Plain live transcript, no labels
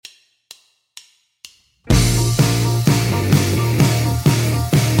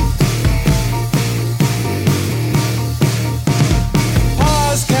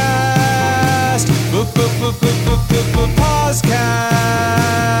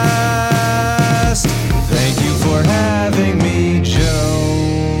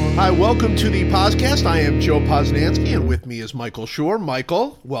Welcome to the PosCast. I am Joe Posnanski, and with me is Michael Schur.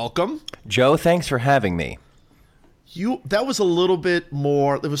 Michael, welcome. Joe, thanks for having me. That was a little bit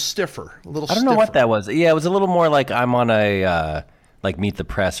more, it was stiffer, a little I don't know what that was. Yeah, it was a little more like I'm on a, like Meet the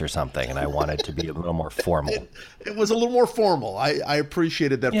Press or something, and I wanted to be a little more formal. It was a little more formal. I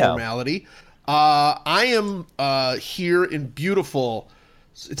appreciated that formality. I am here in beautiful,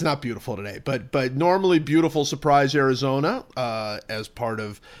 it's not beautiful today, but normally beautiful Surprise, Arizona, as part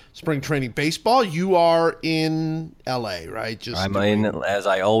of spring training baseball. You are in LA, right? I'm in, as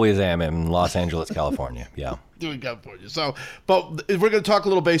I always am, in Los Angeles, California. Yeah. Doing California. So, but we're going to talk a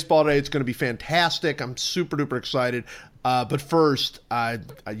little baseball today. It's going to be fantastic. I'm super duper excited. But first, I'm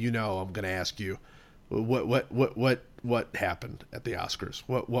going to ask you, what happened at the Oscars?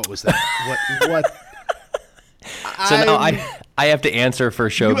 What was that? what? So now I have to answer for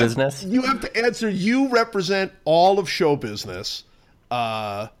show business? You have to answer. You represent all of show business.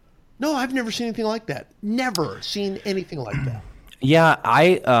 No, I've never seen anything like that. Never seen anything like that. Yeah,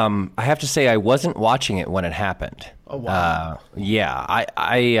 I have to say I wasn't watching it when it happened. Oh, wow.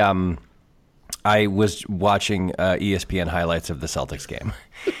 I was watching ESPN highlights of the Celtics game.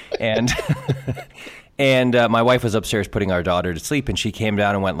 And and my wife was upstairs putting our daughter to sleep, and she came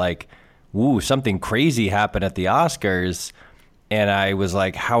down and went like, "Ooh, something crazy happened at the Oscars." And I was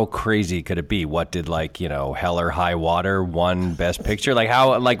like, how crazy could it be? What did, Hell or High Water won Best Picture?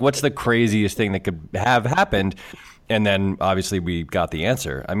 What's the craziest thing that could have happened? And then obviously we got the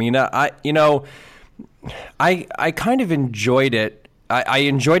answer. I mean, I kind of enjoyed it. I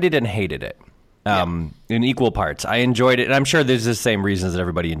enjoyed it and hated it in equal parts. I enjoyed it, and I'm sure there's the same reasons that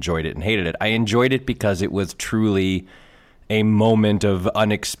everybody enjoyed it and hated it. I enjoyed it because it was truly a moment of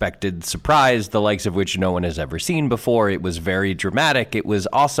unexpected surprise, the likes of which no one has ever seen before. It was very dramatic. It was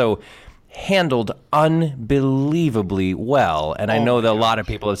also handled unbelievably well. And I know that a lot of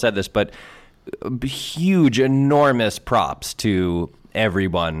people have said this, but huge, enormous props to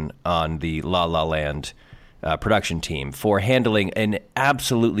everyone on the La La Land production team for handling an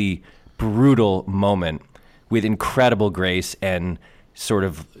absolutely brutal moment with incredible grace and sort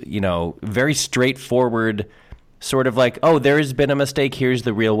of, very straightforward, sort of like, oh, there has been a mistake, here's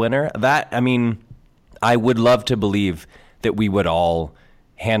the real winner. I would love to believe that we would all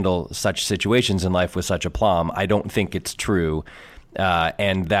handle such situations in life with such aplomb. I don't think it's true.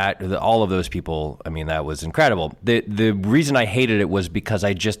 And that all of those people, that was incredible. The reason I hated it was because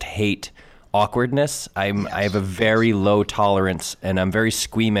I just hate awkwardness. I have a very low tolerance, and I'm very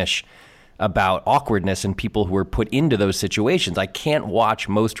squeamish about awkwardness and people who are put into those situations. I can't watch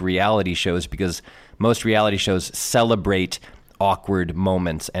most reality shows because most reality shows celebrate awkward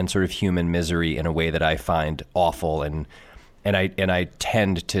moments and sort of human misery in a way that I find awful, and I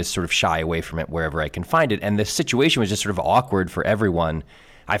tend to sort of shy away from it wherever I can find it. And the situation was just sort of awkward for everyone.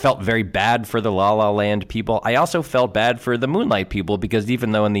 I felt very bad for the La La Land people. I also felt bad for the Moonlight people because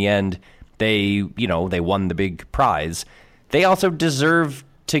even though in the end they won the big prize, they also deserve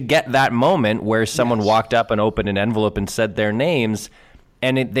to get that moment where someone walked up and opened an envelope and said their names,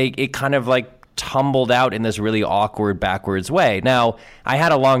 and it kind of like tumbled out in this really awkward, backwards way. Now, I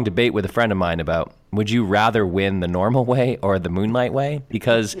had a long debate with a friend of mine about, would you rather win the normal way or the Moonlight way?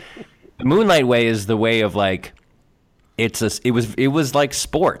 Because the Moonlight way is the way of like, it was like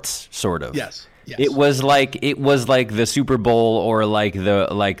sports, sort of. Yes. It was like the Super Bowl or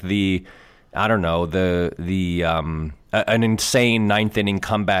an insane ninth inning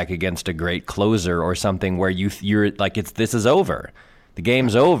comeback against a great closer or something where you're like, this is over. The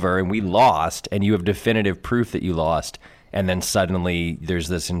game's over and we lost, and you have definitive proof that you lost. And then suddenly there's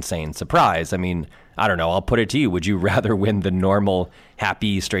this insane surprise. I don't know. I'll put it to you. Would you rather win the normal,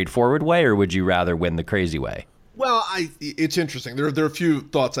 happy, straightforward way, or would you rather win the crazy way? Well, it's interesting. There are a few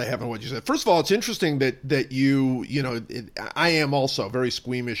thoughts I have on what you said. First of all, it's interesting that I am also very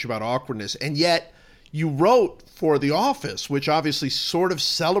squeamish about awkwardness, and yet you wrote for The Office, which obviously sort of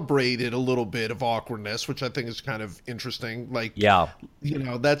celebrated a little bit of awkwardness, which I think is kind of interesting.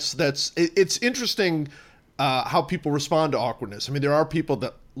 It's interesting how people respond to awkwardness. There are people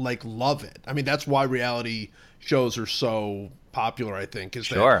that love it. That's why reality shows are so popular, I think, is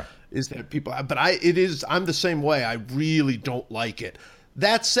that people, but I'm the same way. I really don't like it.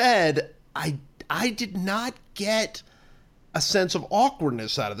 That said, I did not get a sense of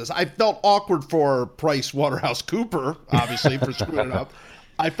awkwardness out of this. I felt awkward for Price Waterhouse Cooper, obviously, for screwing it up.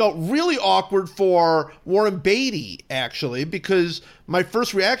 I felt really awkward for Warren Beatty, actually, because my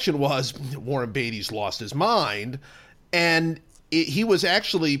first reaction was Warren Beatty's lost his mind, and he was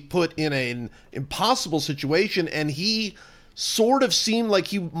actually put in an impossible situation, and he sort of seemed like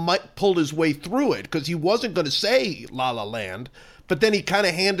he might pull his way through it because he wasn't going to say La La Land, But then he kind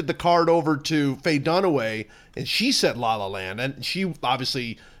of handed the card over to Faye Dunaway, and she said La La Land, and she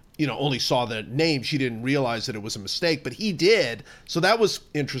obviously, only saw the name. She didn't realize that it was a mistake, but he did. So that was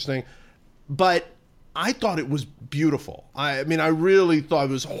interesting. But I thought it was beautiful. I mean, I really thought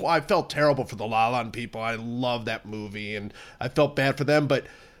it was. I felt terrible for the La La Land people. I love that movie, and I felt bad for them. But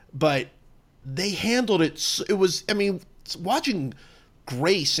they handled it. It was. I mean, watching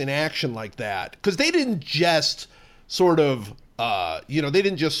Grace in action like that, because they didn't just sort of. They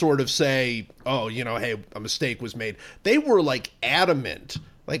didn't just sort of say, oh, hey, a mistake was made. They were like adamant.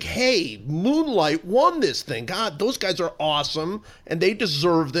 Like, hey, Moonlight won this thing. God, those guys are awesome, and they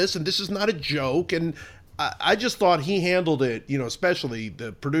deserve this, and this is not a joke. And I just thought he handled it, especially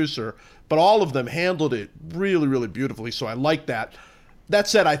the producer, but all of them handled it really, really beautifully. So I like that. That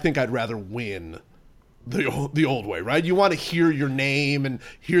said, I think I'd rather win the old way, right? You want to hear your name and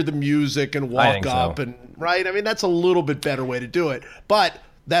hear the music and walk up, and right? I mean, that's a little bit better way to do it. But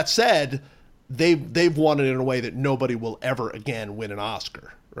that said, they've won it in a way that nobody will ever again win an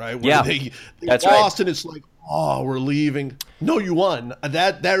Oscar, right? Where they that's lost, right. And it's like, oh, we're leaving. No, you won.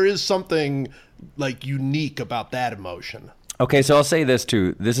 That there is something like unique about that emotion. Okay, so I'll say this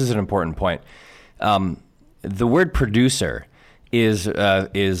too. This is an important point. The word producer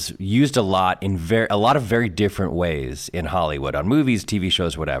is used a lot in a lot of very different ways in Hollywood, on movies, TV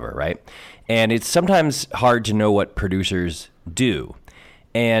shows, whatever, right? And it's sometimes hard to know what producers do.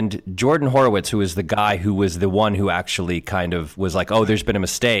 And Jordan Horowitz, who is the guy who was the one who actually kind of was like, oh, there's been a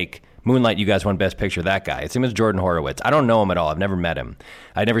mistake. Moonlight, you guys won Best Picture, that guy. It's him as Jordan Horowitz. I don't know him at all. I've never met him.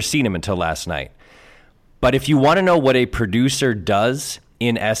 I'd never seen him until last night. But if you want to know what a producer does,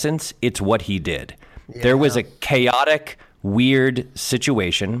 in essence, it's what he did. Yeah. There was a chaotic, weird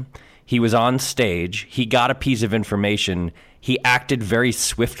situation. He was on stage. He got a piece of information. He acted very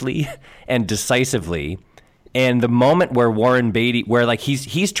swiftly and decisively. And the moment where Warren Beatty, where like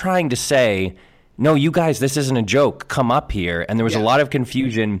he's trying to say, no, you guys, this isn't a joke. Come up here. And there was a lot of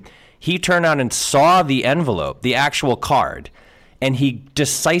confusion. He turned on and saw the envelope, the actual card, and he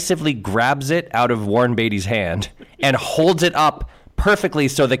decisively grabs it out of Warren Beatty's hand and holds it up perfectly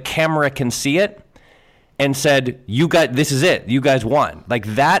so the camera can see it, and said, this is it. You guys won. Like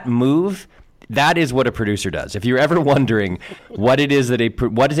that move, that is what a producer does. If you're ever wondering what it is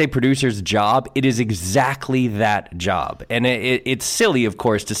what is a producer's job, it is exactly that job. And it's silly, of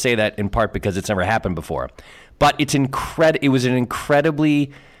course, to say that in part because it's never happened before. But it was an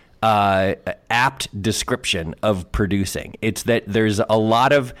incredibly apt description of producing. It's that there's a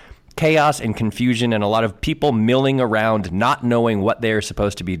lot of chaos and confusion and a lot of people milling around not knowing what they're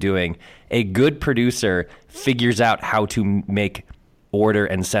supposed to be doing. A good producer figures out how to make order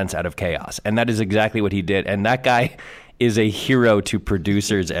and sense out of chaos. And that is exactly what he did. And that guy is a hero to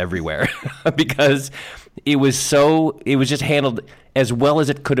producers everywhere because it was just handled as well as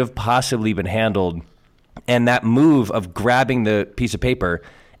it could have possibly been handled. And that move of grabbing the piece of paper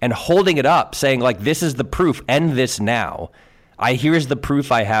and holding it up, saying like, this is the proof, end this now. Here's the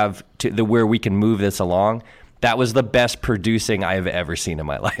proof I have to where we can move this along. That was the best producing I have ever seen in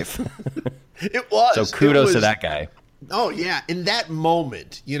my life. It was. So kudos to that guy. Oh yeah, in that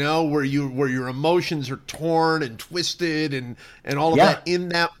moment, where your emotions are torn and twisted and all of that, in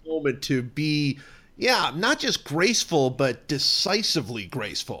that moment to be, not just graceful but decisively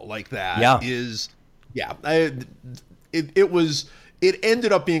graceful like that is, it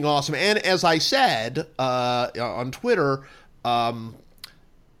ended up being awesome. And as I said on Twitter,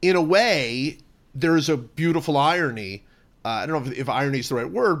 in a way, there's a beautiful irony. I don't know if irony is the right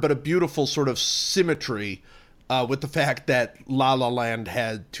word, but a beautiful sort of symmetry with the fact that La La Land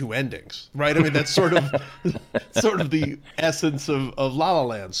had two endings, right? I mean, that's sort of the essence of La La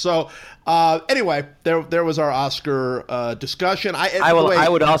Land. So anyway, there was our Oscar discussion. I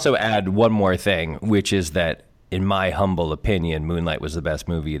would also add one more thing, which is that in my humble opinion, Moonlight was the best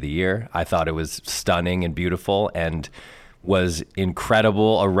movie of the year. I thought it was stunning and beautiful and was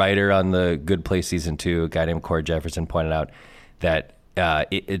incredible. A writer on the Good Place season 2, a guy named Cord Jefferson, pointed out that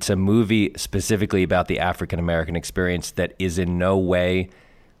it's a movie specifically about the African-American experience that is in no way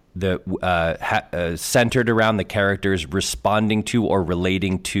centered around the characters responding to or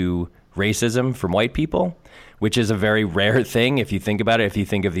relating to racism from white people, which is a very rare thing if you think about it. If you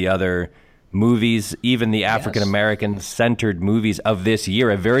think of the other movies, even the African-American centered movies of this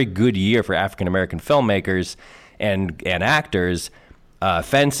year, a very good year for African-American filmmakers and actors,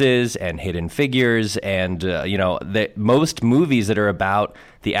 Fences and Hidden Figures, and most movies that are about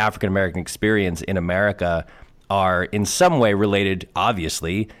the African-American experience in America are in some way related,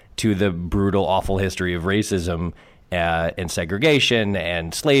 obviously, to the brutal, awful history of racism and segregation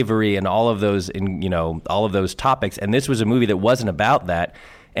and slavery and all of those, all of those topics. And this was a movie that wasn't about that.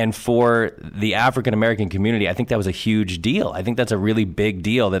 And for the African American community, I think that was a huge deal. I think that's a really big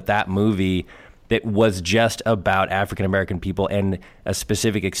deal that movie that was just about African American people and a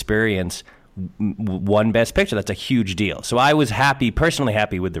specific experience won Best Picture. That's a huge deal. So I was personally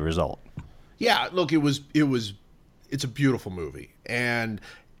happy with the result. Yeah, look, it's a beautiful movie, and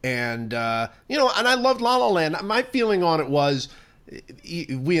and I loved La La Land. My feeling on it was,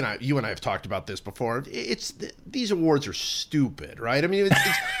 you and I have talked about this before. These awards are stupid, right? I mean,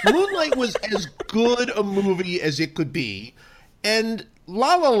 Moonlight was as good a movie as it could be, and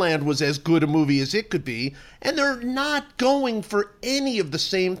La La Land was as good a movie as it could be, and they're not going for any of the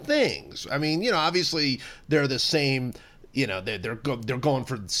same things. I mean, obviously they're the same. They're going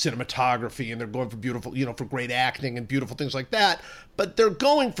for cinematography, and they're going for beautiful, for great acting and beautiful things like that. But they're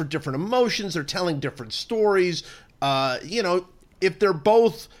going for different emotions. They're telling different stories. If they're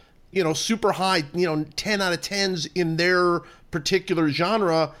both, super high, 10 out of 10s in their particular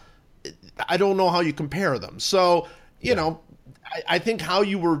genre, I don't know how you compare them. So, I think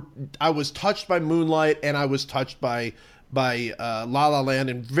I was touched by Moonlight, and I was touched by La La Land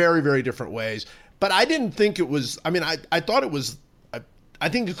in very, very different ways. But I didn't think it was, I thought it was, I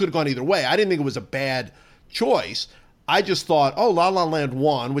think it could have gone either way. I didn't think it was a bad choice. I just thought, La La Land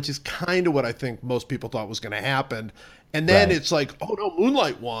won, which is kind of what I think most people thought was going to happen. And then It's like, oh no,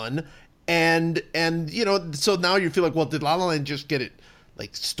 Moonlight won. And so now you feel like, well, did La La Land just get it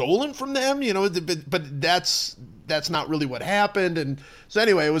like stolen from them? But that's not really what happened. And so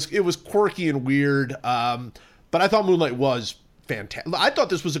anyway, it was quirky and weird. But I thought Moonlight was fantastic. I thought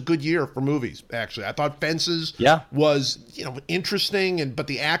this was a good year for movies, actually. I thought Fences was, interesting, but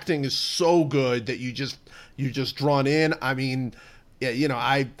the acting is so good that you're just drawn in. I mean,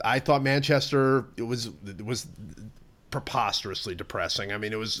 I thought Manchester, it was preposterously depressing. I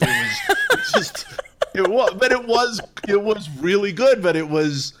mean, it was really good, but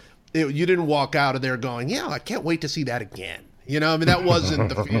you didn't walk out of there going, yeah, I can't wait to see that again. That wasn't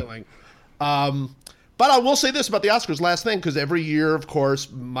the feeling. But I will say this about the Oscars, last thing, because every year, of course,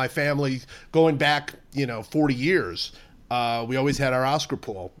 my family, going back, 40 years, we always had our Oscar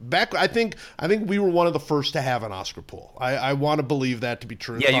pool. I think we were one of the first to have an Oscar pool. I want to believe that to be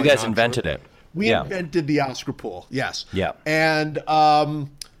true. Yeah, you guys invented it. We invented the Oscar pool, yes. Yeah. And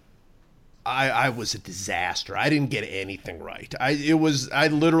I was a disaster. I didn't get anything right. I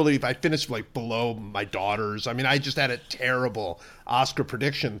finished like below my daughters. I mean, I just had a terrible Oscar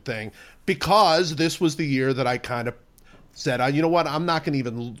prediction thing, because this was the year that I kind of said, you know what, I'm not going to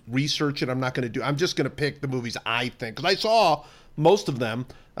even research it. I'm just going to pick the movies I think, because I saw most of them.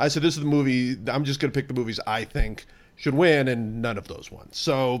 I said, this is the movie, I'm just going to pick the movies I think should win, and none of those won.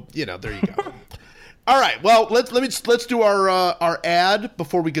 So, there you go. All right, well, let's do our ad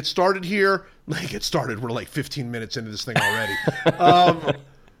before we get started here. We're like 15 minutes into this thing already.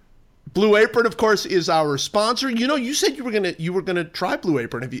 Blue Apron, of course, is our sponsor. You said you were gonna try Blue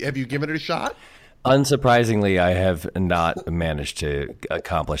Apron. Have you given it a shot? Unsurprisingly, I have not managed to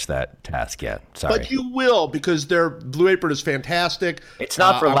accomplish that task yet. Sorry. But you will, because their Blue Apron is fantastic. It's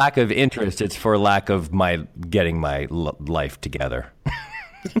not for lack of interest. It's for lack of getting my life together.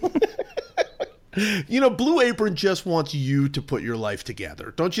 Blue Apron just wants you to put your life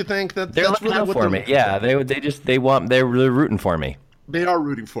together. Don't you think that they're that's really what for me? Yeah, they're rooting for me. They are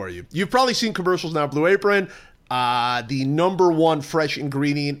rooting for you. You've probably seen commercials now. Blue Apron, the #1 fresh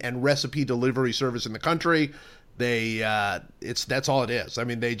ingredient and recipe delivery service in the country. That's all it is. I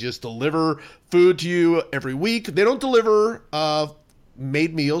mean, they just deliver food to you every week. They don't deliver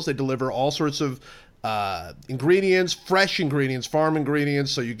made meals. They deliver all sorts of ingredients, fresh ingredients, farm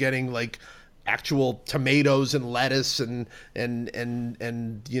ingredients. So you're getting like actual tomatoes and lettuce and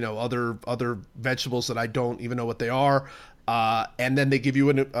other vegetables that I don't even know what they are. And then they give you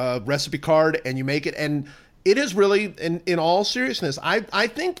a recipe card, and you make it. And it is really, in all seriousness, I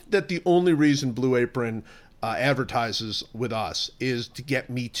think that the only reason Blue Apron advertises with us is to get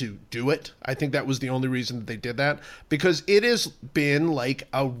me to do it. I think that was the only reason that they did that, because it has been like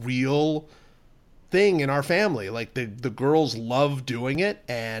a real thing in our family. Like the girls love doing it,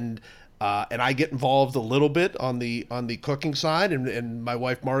 and I get involved a little bit on the cooking side, and my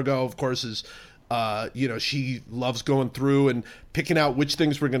wife Margot, of course, is she loves going through and picking out which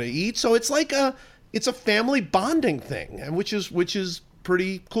things we're going to eat. So it's like it's a family bonding thing, and which is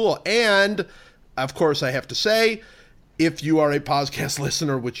pretty cool. And of course, I have to say, if you are a podcast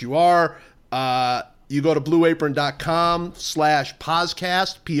listener, which you are, you go to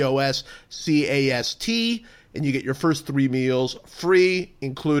blueapron.com/PosCast, POSCAST, and you get your first 3 meals free,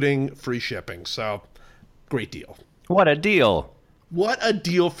 including free shipping. So, great deal. What a deal. What a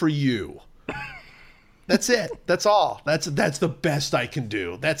deal for you. That's it. That's all. That's the best I can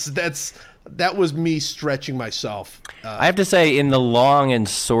do. That was me stretching myself. I have to say, in the long and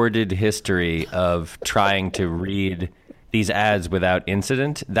sordid history of trying to read these ads without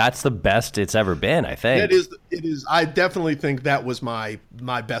incident, that's the best it's ever been, I think. It is. I definitely think that was my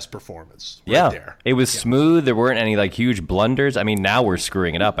best performance right there. It was smooth. There weren't any like huge blunders. I mean, now we're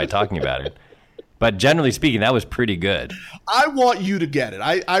screwing it up by talking about it. But generally speaking, that was pretty good. I want you to get it.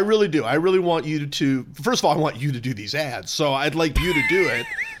 I really do. I really want you to. First of all, I want you to do these ads, so I'd like you to do it.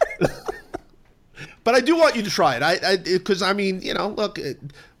 But I do want you to try it. Because I mean, look,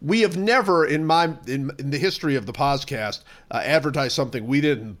 we have never in the history of the PosCast advertised something we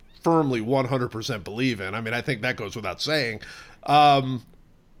didn't firmly 100% believe in. I mean, I think that goes without saying. But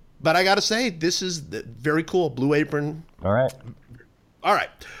I got to say, this is very cool. Blue Apron. All right.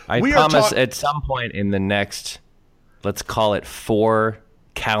 I promise at some point in the next, let's call it 4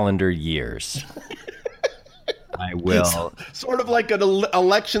 calendar years, I will. It's sort of like an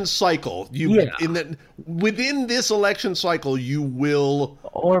election cycle. Within this election cycle, you will,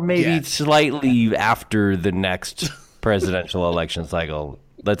 or maybe slightly after the next presidential election cycle.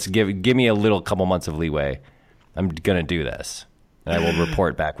 Let's give me a couple months of leeway. I'm gonna do this, and I will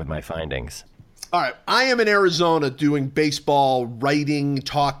report back with my findings. All right. I am in Arizona doing baseball, writing,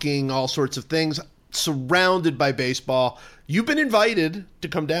 talking, all sorts of things, surrounded by baseball. You've been invited to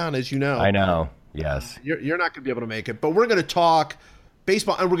come down, as you know. I know. Yes. You're not going to be able to make it, but we're going to talk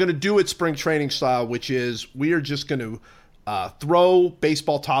baseball, and we're going to do it spring training style, which is we are just going to throw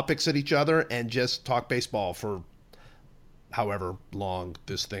baseball topics at each other and just talk baseball for however long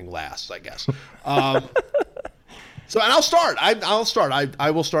this thing lasts, I guess. So, and I'll start.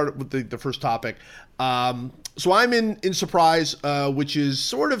 I will start with the first topic. So I'm in Surprise, which is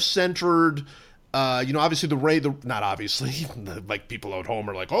sort of centered. Obviously not obviously, like people at home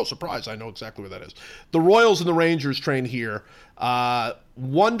are like, oh, surprise, I know exactly what that is. The Royals and the Rangers train here.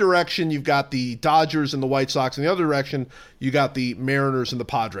 One direction, you've got the Dodgers and the White Sox. In the other direction, you got the Mariners and the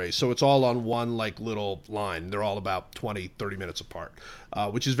Padres. So it's all on one like little line. They're all about 20, 30 minutes apart,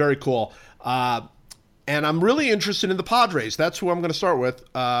 which is very cool. And I'm really interested in the Padres. That's who I'm going to start with.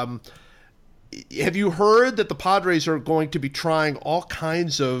 Have you heard that the Padres are going to be trying all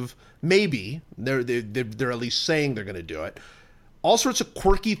kinds of, maybe, they're at least saying they're going to do it, all sorts of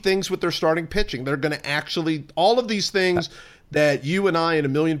quirky things with their starting pitching. They're going to actually, all of these things that you and I and a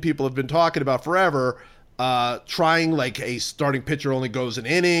million people have been talking about forever, trying like a starting pitcher only goes an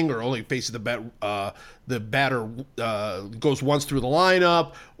inning or only faces the batter goes once through the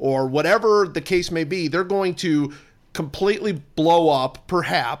lineup or whatever the case may be. They're going to completely blow up,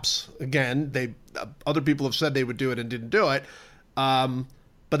 perhaps. Again, other people have said they would do it and didn't do it.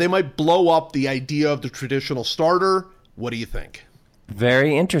 But they might blow up the idea of the traditional starter. What do you think?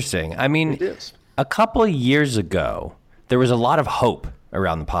 Very interesting. I mean, it is. A couple of years ago, there was a lot of hope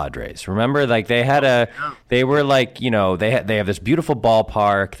around the Padres. Remember, like they had they were like, they have this beautiful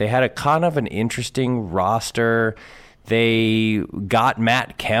ballpark. They had a kind of an interesting roster. They got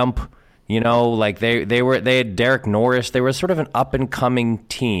Matt Kemp, like they had Derek Norris. They were sort of an up and coming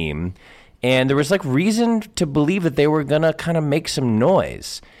team. And there was like reason to believe that they were going to kind of make some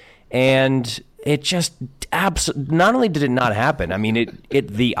noise. And it just not only did it not happen, I mean, it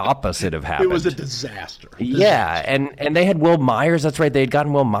the opposite of happened. It was a disaster. Yeah, and they had Will Myers. That's right. They had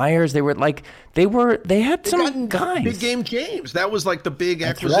gotten Will Myers. They were like they had some guys. Big Game James. That was like the big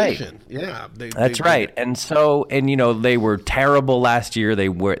acquisition. Right. Yeah, that's right. And so they were terrible last year. They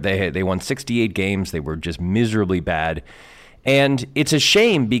won 68 games. They were just miserably bad. And it's a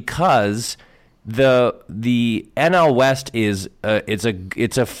shame because the NL West is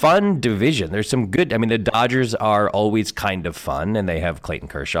it's a fun division. There's some good. I mean, the Dodgers are always kind of fun, and they have Clayton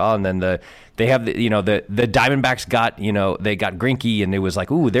Kershaw, and then they have the Diamondbacks got they got Greinke, and it was like,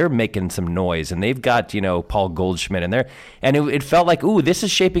 ooh, they're making some noise, and they've got Paul Goldschmidt in there, and it felt like, ooh, this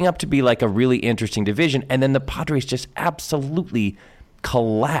is shaping up to be like a really interesting division, and then the Padres just absolutely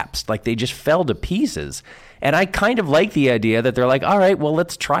collapsed, like they just fell to pieces. And I kind of like the idea that they're like, all right, well,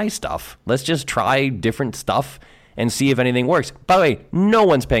 let's try stuff. Let's just try different stuff and see if anything works. By the way, no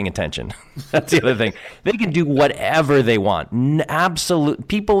one's paying attention. That's the other thing. They can do whatever they want. Absolute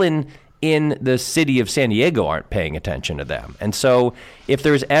people in the city of San Diego aren't paying attention to them. And so if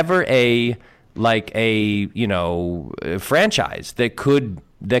there's ever a franchise that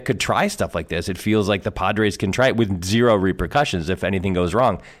could try stuff like this, it feels like the Padres can try it with zero repercussions if anything goes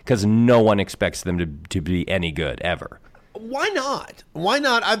wrong, because no one expects them to be any good ever. Why not? Why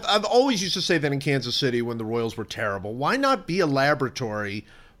not? I've always used to say that in Kansas City when the Royals were terrible. Why not be a laboratory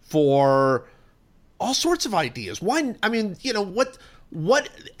for all sorts of ideas. Why? I mean, what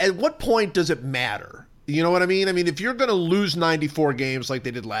at what point does it matter? You know what I mean? I mean, if you're going to lose 94 games like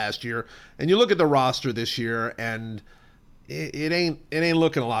they did last year, and you look at the roster this year, and it ain't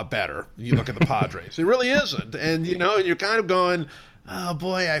looking a lot better. You look at the Padres, it really isn't. And you're kind of going, oh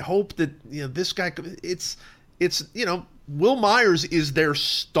boy, I hope that this guy. It's Will Myers is their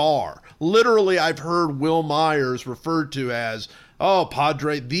star. Literally, I've heard Will Myers referred to as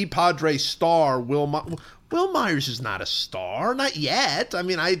the Padre star. Will Myers is not a star, not yet. I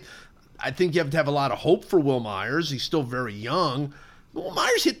mean, I think you have to have a lot of hope for Will Myers. He's still very young. Will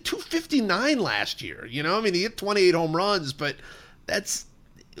Myers hit 259 last year. I mean, he hit 28 home runs, but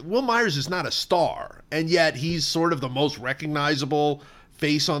Will Myers is not a star, and yet he's sort of the most recognizable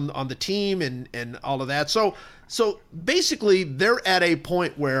face on the team and all of that. So basically, they're at a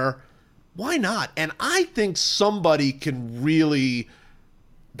point where why not? And I think somebody can really.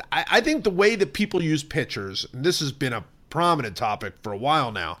 I think the way that people use pitchers, and this has been a prominent topic for a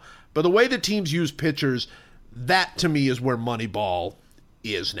while now, but the way that teams use pitchers, that to me is where Moneyball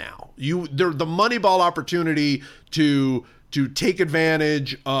is now. The Moneyball opportunity to take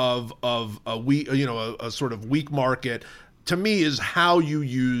advantage of a sort of weak market, to me, is how you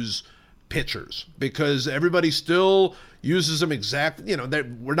use pitchers, because everybody still uses them exactly,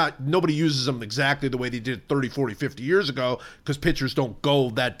 nobody uses them exactly the way they did 30, 40, 50 years ago, because pitchers don't go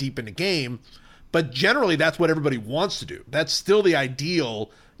that deep in the game. But generally, that's what everybody wants to do. That's still the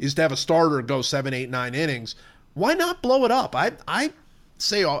ideal, is to have a starter go 7, 8, 9 innings. Why not blow it up? I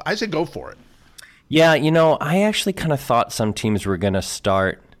say go for it. Yeah, I actually kind of thought some teams were going to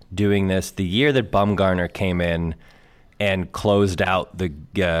start doing this the year that Bumgarner came in and closed out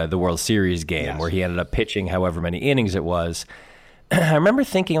the World Series game, yes, where he ended up pitching however many innings it was. I remember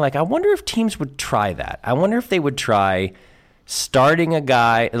thinking, I wonder if teams would try that. I wonder if they would try starting a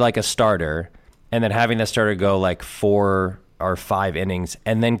guy, like a starter, and then having the starter go 4 or 5 innings,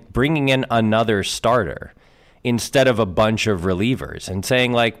 and then bringing in another starter instead of a bunch of relievers, and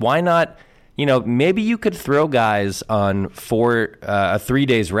saying, why not, maybe you could throw guys on 3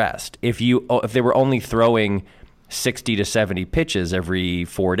 days rest if they were only throwing 60 to 70 pitches every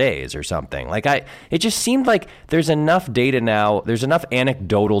 4 days or something. It just seemed like there's enough data now, there's enough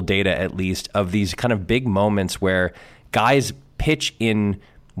anecdotal data at least, of these kind of big moments where guys pitch in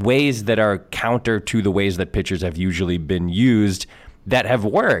ways that are counter to the ways that pitchers have usually been used, that have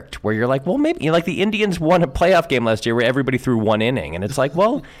worked, where you're like, well, maybe, the Indians won a playoff game last year where everybody threw 1 inning, and it's like,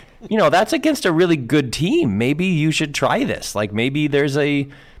 well, that's against a really good team. Maybe you should try this. Maybe there's a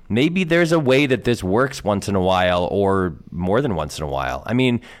way that this works once in a while, or more than once in a while. I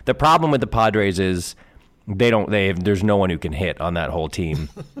mean, the problem with the Padres is there's no one who can hit on that whole team.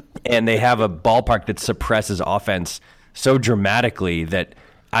 And they have a ballpark that suppresses offense so dramatically that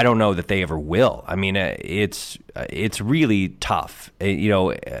I don't know that they ever will. I mean, it's really tough.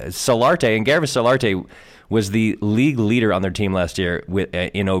 Solarte, and Garvis Solarte was the league leader on their team last year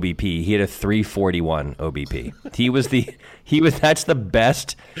in OBP. He had a 341 OBP. That's the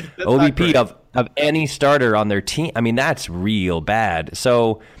best OBP of any starter on their team. I mean, that's real bad.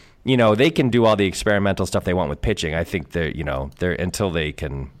 So, they can do all the experimental stuff they want with pitching. I think they're until they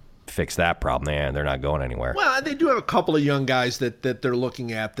can fix that problem, they're not going anywhere. Well, they do have a couple of young guys that they're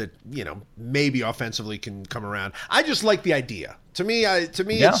looking at that maybe offensively can come around. I just like the idea. To me, yeah.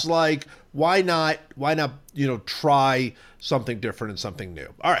 It's why not try something different and something new.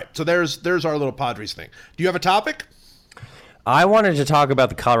 All right, so there's our little Padres thing. Do you have a topic? I wanted to talk about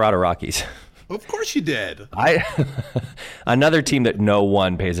the Colorado Rockies. Of course you did. Another team that no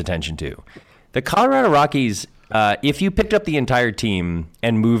one pays attention to. The Colorado Rockies, if you picked up the entire team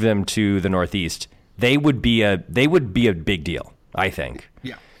and moved them to the Northeast, they would be a big deal, I think.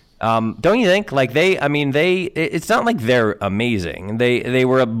 Yeah. Don't you think? It's not like they're amazing. They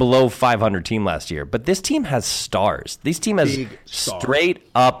were a below 500 team last year, but this team has stars. This team has straight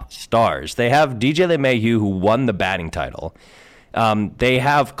up stars. They have DJ LeMahieu, who won the batting title. They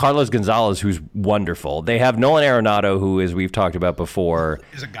have Carlos Gonzalez, who's wonderful. They have Nolan Arenado, who, as we've talked about before,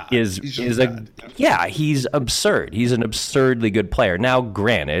 is a god. He's absurd. He's an absurdly good player. Now,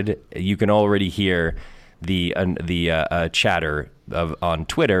 granted, you can already hear the chatter on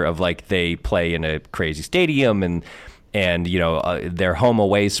Twitter of they play in a crazy stadium and their home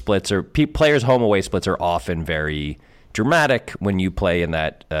away splits players' home away splits are often very dramatic when you play in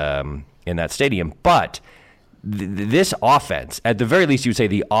that stadium, but. This offense, at the very least, you would say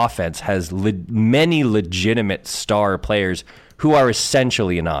the offense has many legitimate star players who are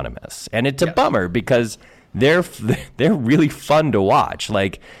essentially anonymous, and it's a bummer because they're really fun to watch.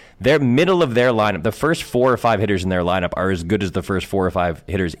 their middle of their lineup, the first 4 or 5 hitters in their lineup are as good as the first 4 or 5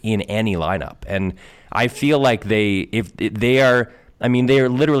 hitters in any lineup. And I feel like they are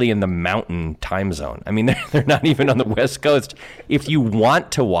literally in the mountain time zone. I mean, they're not even on the West Coast. If you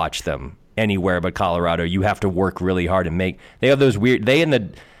want to watch them anywhere but Colorado, you have to work really hard and they have those weird,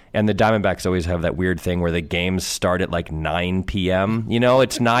 and the Diamondbacks always have that weird thing where the games start at like 9 p.m. You know,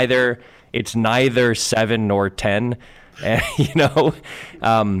 it's neither 7 nor 10, you know.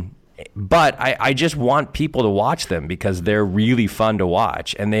 But I just want people to watch them because they're really fun to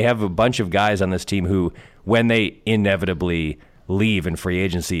watch. And they have a bunch of guys on this team who, when they inevitably leave in free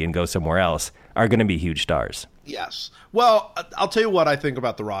agency and go somewhere else, are going to be huge stars. Yes. Well, I'll tell you what I think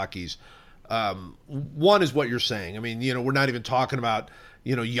about the Rockies. One is what you're saying. I mean, you know, we're not even talking about,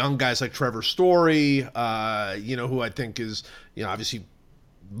 you know, young guys like Trevor Story, you know, who I think is, you know, obviously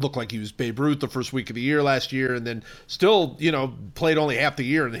looked like he was Babe Ruth the first week of the year last year, and then still, you know, played only half the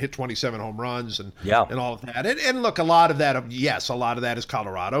year and hit 27 home runs and all of that. And look, a lot of that is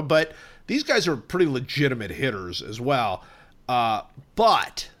Colorado, but these guys are pretty legitimate hitters as well.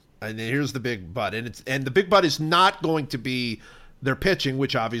 But, and here's the big but, and the big but is not going to be their pitching,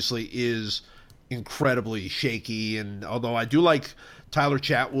 which obviously is incredibly shaky. And although I do like Tyler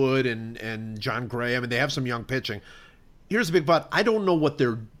Chatwood and John Gray, I mean, they have some young pitching. Here's the big but. I don't know what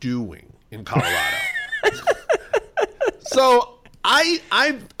they're doing in Colorado. So I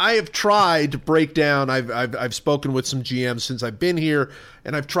have tried to break down. I've spoken with some GMs since I've been here,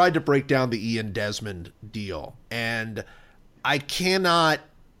 and I've tried to break down the Ian Desmond deal, and I cannot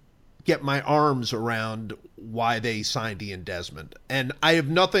get my arms around why they signed Ian Desmond. And I have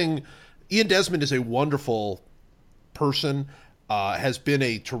nothing. Ian Desmond is a wonderful person, has been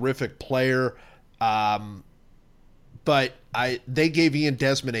a terrific player. But they gave Ian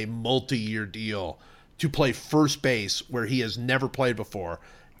Desmond a multi-year deal to play first base where he has never played before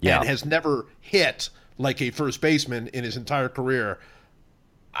and has never hit like a first baseman in his entire career.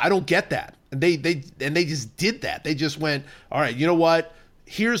 I don't get that. And they just did that. They just went, all right, you know what?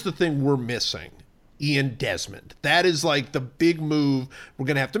 Here's the thing we're missing. Ian Desmond. That is like the big move we're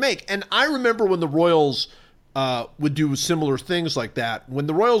going to have to make. And I remember when the Royals would do similar things like that. When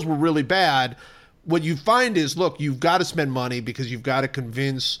the Royals were really bad, what you find is, look, you've got to spend money because you've got to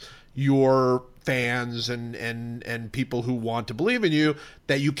convince your fans and people who want to believe in you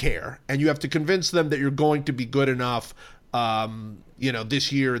that you care. And you have to convince them that you're going to be good enough. You know,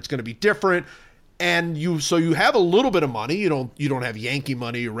 this year it's going to be different. And you have a little bit of money. You don't have Yankee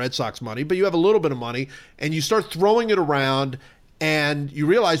money or Red Sox money, but you have a little bit of money, and you start throwing it around, and you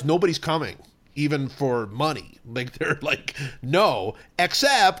realize nobody's coming, even for money. Like, they're like, no,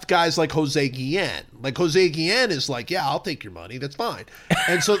 except guys like Jose Guillen. Like, Jose Guillen is like, yeah, I'll take your money. That's fine.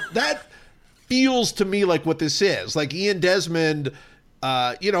 And so that feels to me like what this is. Like, Ian Desmond,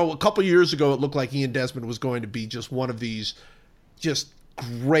 you know, a couple years ago, it looked like Ian Desmond was going to be just one of these just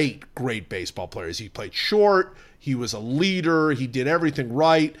great baseball players. He played short. He was a leader. He did everything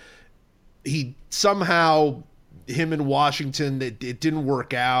right. He somehow, him in Washington, it didn't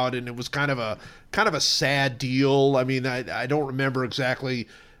work out, and it was kind of a sad deal. I mean, I don't remember exactly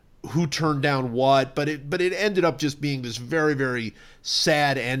who turned down what, but it ended up just being this very, very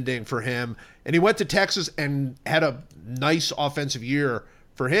sad ending for him. And he went to Texas and had a nice offensive year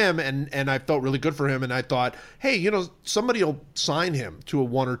for him, and I felt really good for him. And I thought, hey, you know, somebody will sign him to a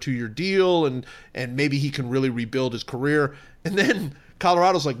 1 or 2 year deal, and maybe he can really rebuild his career. And then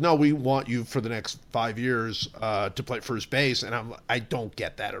Colorado's like, no, we want you for the next 5 years to play first base, and I don't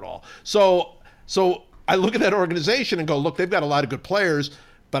get that at all. So I look at that organization and go, look, they've got a lot of good players,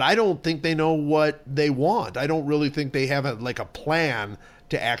 but I don't think they know what they want. I don't really think they have a plan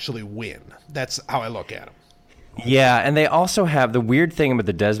to actually win. That's how I look at them. Yeah, and they also have, the weird thing about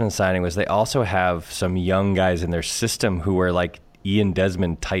the Desmond signing was they also have some young guys in their system who are like Ian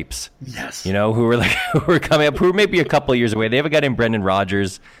Desmond types. Yes. You know, who are coming up, who are maybe a couple of years away. They have a guy named Brendan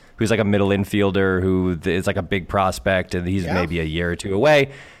Rodgers, who's like a middle infielder, who is like a big prospect, and he's maybe a year or two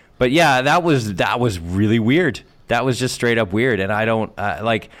away. But yeah, that was really weird. That was just straight up weird. And I don't,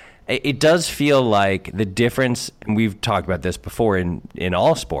 it does feel like the difference, and we've talked about this before in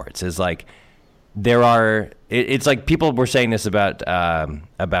all sports, is like, it's like people were saying this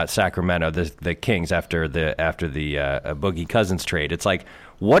about Sacramento, the Kings after the Boogie Cousins trade. It's like,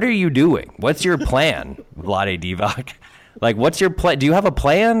 what are you doing? What's your plan, Vlade Divac? Like, what's your plan? Do you have a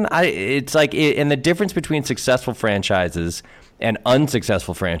plan? It's like, and the difference between successful franchises and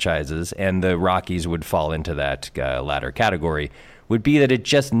unsuccessful franchises, and the Rockies would fall into that latter category, would be that it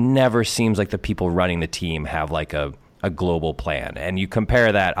just never seems like the people running the team have like a global plan. And you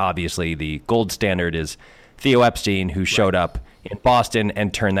compare that, obviously, the gold standard is Theo Epstein, who showed up in Boston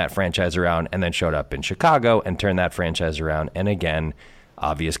and turned that franchise around, and then showed up in Chicago and turned that franchise around. And again,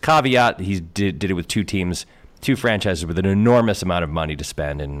 obvious caveat, he did it with two teams, two franchises with an enormous amount of money to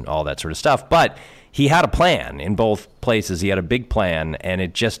spend and all that sort of stuff. But he had a plan in both places. He had a big plan, and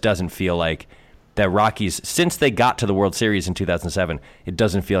it just doesn't feel like the Rockies, since they got to the World Series in 2007, it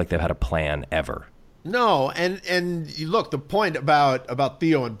doesn't feel like they've had a plan ever. No, and you look, the point about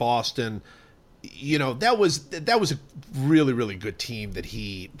Theo in Boston, that was a really, really good team that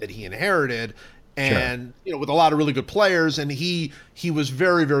he inherited, and with a lot of really good players, and he was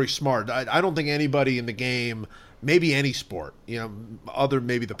very, very smart. I don't think anybody in the game, maybe any sport, other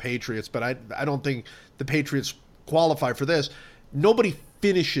maybe the Patriots, but I don't think the Patriots qualify for this. Nobody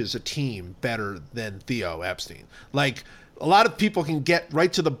finishes a team better than Theo Epstein. Like, a lot of people can get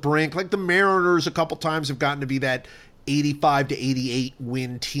right to the brink. Like the Mariners a couple times have gotten to be that 85 to 88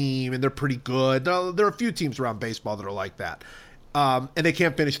 win team, and they're pretty good. There are a few teams around baseball that are like that. And they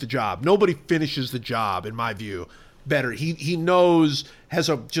can't finish the job. Nobody finishes the job, in my view, better. He knows,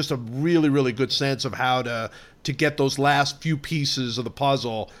 has just a really, really good sense of how to get those last few pieces of the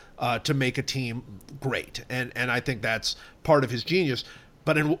puzzle to make a team great. And I think that's part of his genius.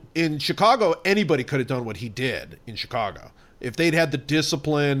 But in Chicago, anybody could have done what he did in Chicago. If they'd had the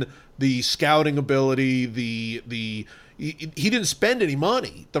discipline, the scouting ability, he didn't spend any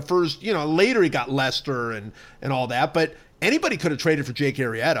money. The first, later he got Lester and all that, but anybody could have traded for Jake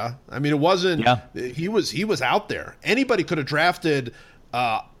Arrieta. I mean, it wasn't, he was out there. Anybody could have drafted,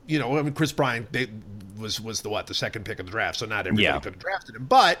 Chris Bryant was the second pick of the draft, so not everybody could have drafted him.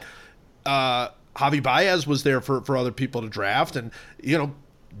 But Javi Baez was there for other people to draft, and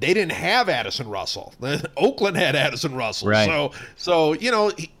they didn't have Addison Russell. Oakland had Addison Russell, right. So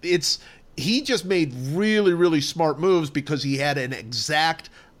he just made really, really smart moves because he had an exact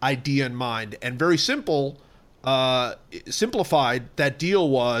idea in mind, and very simplified. That deal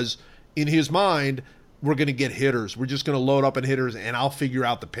was, in his mind, we're going to get hitters. We're just going to load up on hitters, and I'll figure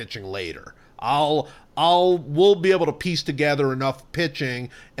out the pitching later. We'll be able to piece together enough pitching,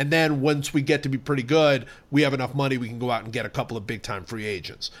 and then once we get to be pretty good, we have enough money, we can go out and get a couple of big time free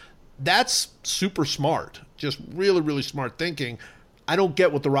agents. That's super smart. Just really, really smart thinking. I don't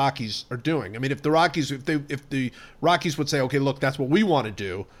get what the Rockies are doing. I mean, if the Rockies would say, okay, look, that's what we want to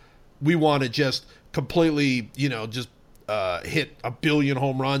do. We want to just completely, hit 1 billion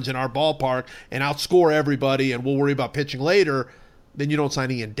home runs in our ballpark and outscore everybody, and we'll worry about pitching later. Then you don't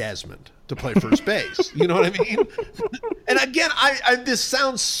sign Ian Desmond to play first base. You know what I mean? And again, this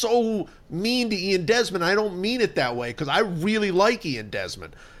sounds so mean to Ian Desmond. I don't mean it that way, because I really like Ian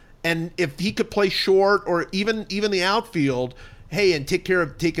Desmond. And if he could play short or even the outfield, hey, and take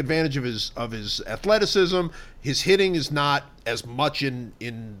advantage of his athleticism, his hitting is not as much in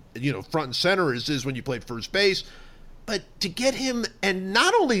front and center as is when you play first base. But to and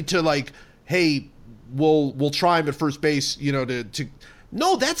not only to like, hey, we'll try him at first base,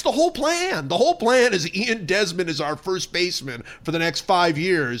 no, that's the whole plan. The whole plan is Ian Desmond is our first baseman for the next 5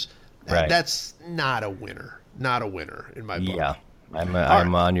 years. Right. That's not a winner. Not a winner in my book. Yeah,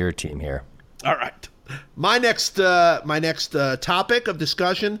 I'm on your team here. All right. My next topic of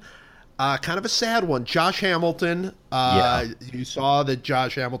discussion, kind of a sad one. Josh Hamilton. You saw that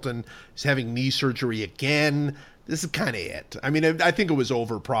Josh Hamilton is having knee surgery again. This is kind of it. I mean, I think it was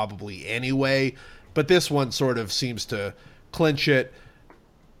over probably anyway, but this one sort of seems to clinch it.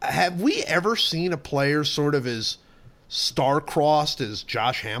 Have we ever seen a player sort of as star-crossed as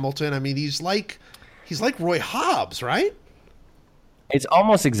Josh Hamilton? I mean, he's like Roy Hobbs, right? It's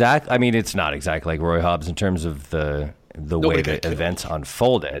almost exact. I mean, it's not exactly like Roy Hobbs in terms of the way that events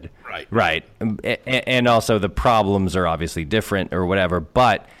unfolded. Right. And also the problems are obviously different or whatever.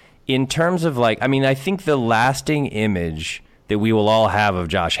 But in terms of I think the lasting image that we will all have of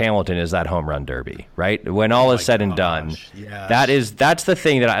Josh Hamilton is that home run derby, right? When all is said and done, yes. That's the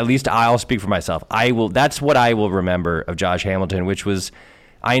thing that at least I'll speak for myself. That's what I will remember of Josh Hamilton, which was,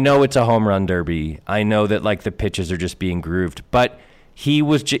 I know it's a home run derby. I know that the pitches are just being grooved, but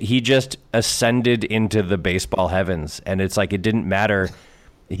he just ascended into the baseball heavens, and it's it didn't matter.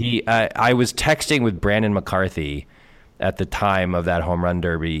 I was texting with Brandon McCarthy at the time of that home run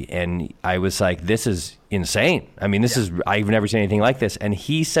derby, and I was like, this is insane. I mean, I've never seen anything like this. And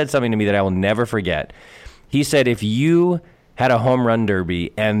he said something to me that I will never forget. He said, if you had a home run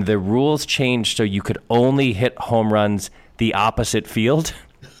derby and the rules changed so you could only hit home runs the opposite field,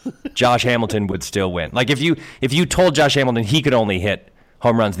 Josh Hamilton would still win. If you told Josh Hamilton he could only hit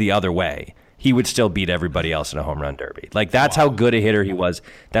home runs the other way, he would still beat everybody else in a home run derby. That's how good a hitter he was.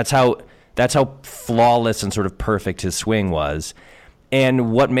 That's how flawless and sort of perfect his swing was.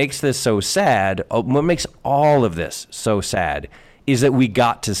 And what makes this so sad, what makes all of this so sad, is that we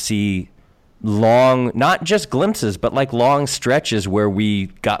got to see long, not just glimpses, but like long stretches where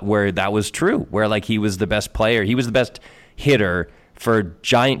that was true, where like he was the best player, he was the best hitter for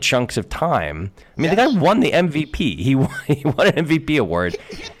giant chunks of time. I mean, the guy won the MVP. He won an MVP award.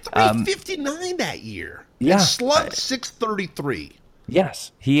 He hit 359 that year. Yeah, and slugged 633.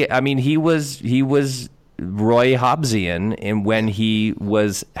 Yes, he was Roy Hobbesian in when he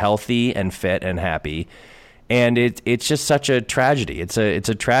was healthy and fit and happy. And it's just such a tragedy. It's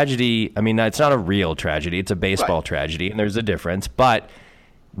a tragedy. I mean, it's not a real tragedy. It's a baseball tragedy, and there's a difference. But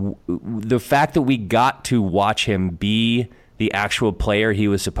the fact that we got to watch him be the actual player he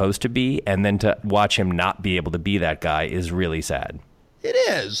was supposed to be, and then to watch him not be able to be that guy is really sad. It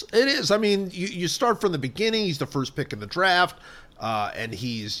is. It is. I mean, you start from the beginning. He's the first pick in the draft, and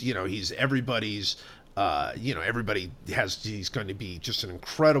he's everybody's. He's going to be just an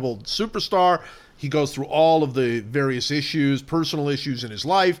incredible superstar. He goes through all of the various issues, personal issues in his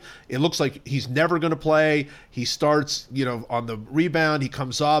life. It looks like he's never going to play. He starts, on the rebound. He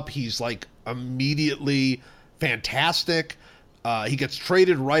comes up. He's like immediately fantastic. He gets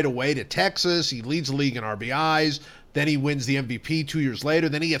traded right away to Texas. He leads the league in RBIs. Then he wins the MVP 2 years later.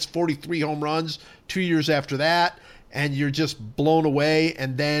 Then he gets 43 home runs 2 years after that. And you're just blown away.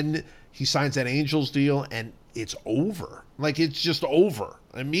 And then he signs that Angels deal, and it's over. Like, it's just over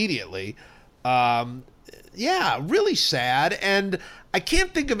immediately. Really sad. And I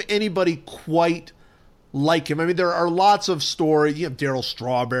can't think of anybody quite like him. I mean, there are lots of stories. You have Darryl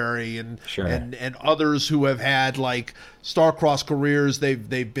Strawberry and others who have had like star-crossed careers.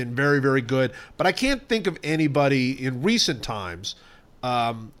 They've been very, very good. But I can't think of anybody in recent times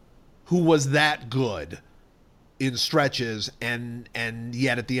who was that good in stretches, and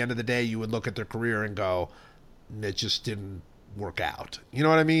yet at the end of the day, you would look at their career and go, it just didn't work out. You know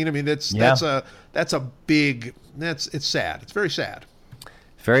what I mean? I mean, it's sad. It's very sad.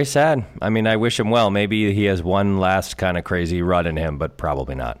 Very sad. I mean, I wish him well. Maybe he has one last kind of crazy run in him, but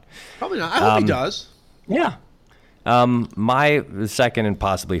probably not. Probably not. I hope he does. Yeah. My second and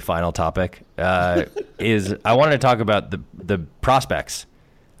possibly final topic is I wanted to talk about the prospects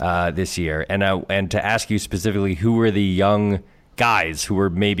this year, and to ask you specifically, who were the young guys who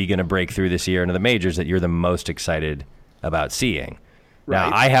were maybe going to break through this year into the majors that you're the most excited about seeing? Right.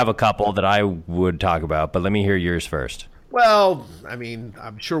 Now, I have a couple that I would talk about, but let me hear yours first. Well, I mean,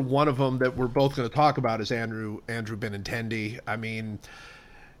 I'm sure one of them that we're both going to talk about is Andrew Benintendi. I mean,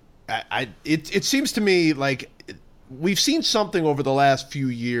 it seems to me like we've seen something over the last few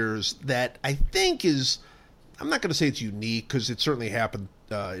years that I think is, I'm not going to say it's unique because it certainly happened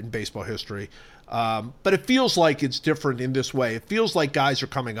in baseball history, but it feels like it's different in this way. It feels like guys are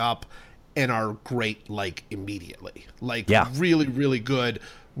coming up and are great like immediately, really, really good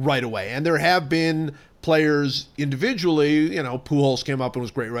right away. And there have been players individually, Pujols came up and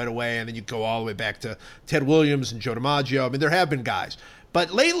was great right away, and then you go all the way back to Ted Williams and Joe DiMaggio. I mean, there have been guys.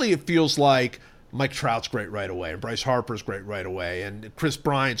 But lately it feels like Mike Trout's great right away, and Bryce Harper's great right away, and Chris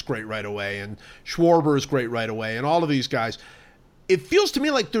Bryant's great right away, and Schwarber is great right away, and all of these guys. It feels to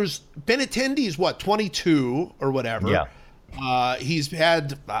me like there's Benintendi's, 22 or whatever. Yeah. He's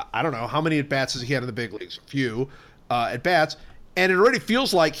had, I don't know, how many at-bats has he had in the big leagues? A few at-bats. And it already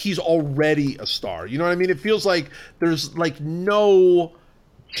feels like he's already a star. You know what I mean? It feels like there's like no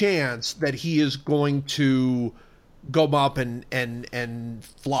chance that he is going to go up and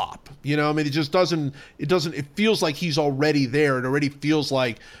flop. You know, I mean, it feels like he's already there. It already feels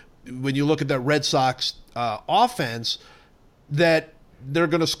like when you look at that Red Sox offense that they're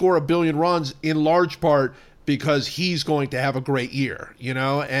going to score 1 billion runs in large part because he's going to have a great year,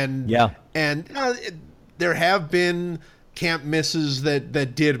 and there have been camp misses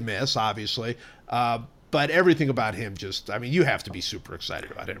that did miss, obviously. But everything about him you have to be super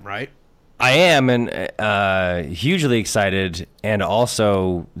excited about him, right? I am, and hugely excited, and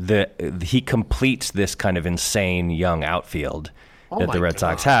also he completes this kind of insane young outfield that the Red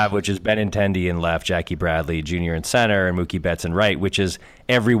Sox have, which is Benintendi in left, Jackie Bradley Jr. in center, and Mookie Betts in right, which is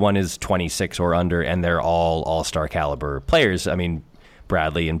everyone is 26 or under, and they're all all-star caliber players. I mean,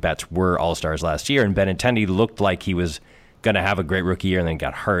 Bradley and Betts were all-stars last year, and Benintendi looked like he was going to have a great rookie year and then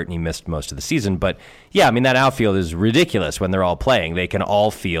got hurt and he missed most of the season. But yeah, I mean, that outfield is ridiculous when they're all playing. They can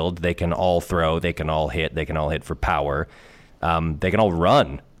all field, they can all throw, they can all hit for power. They can all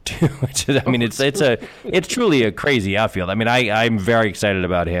run too. I mean, it's truly a crazy outfield. I mean, I'm very excited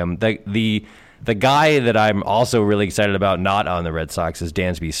about him. The guy that I'm also really excited about not on the Red Sox is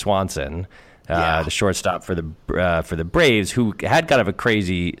Dansby Swanson. The shortstop for the Braves, who had kind of a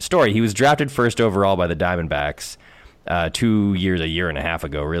crazy story. He was drafted first overall by the Diamondbacks. 2 years, a year and a half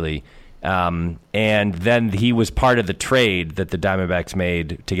ago, really. And then he was part of the trade that the Diamondbacks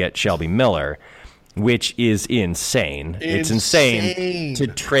made to get Shelby Miller, which is insane. It's insane to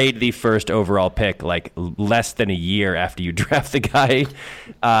trade the first overall pick like less than a year after you draft the guy.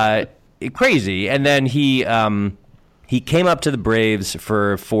 Crazy. And then he came up to the Braves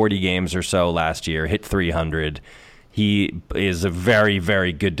for 40 games or so last year, hit 300. He is a very,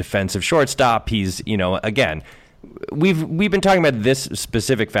 very good defensive shortstop. He's, again, we've been talking about this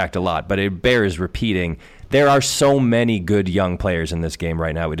specific fact a lot, but it bears repeating. There are so many good young players in this game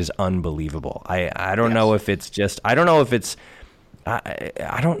right now. It is unbelievable. I don't know if it's just, I don't know if it's,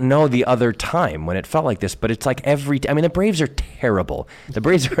 I don't know the other time when it felt like this, but it's like the Braves are terrible. The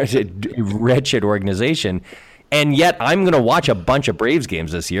Braves are a wretched organization. And yet I'm going to watch a bunch of Braves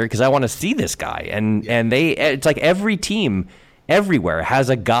games this year because I want to see this guy. And it's like every team everywhere has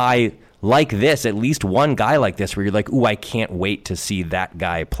a guy like this, at least one guy like this, where you're like, ooh, I can't wait to see that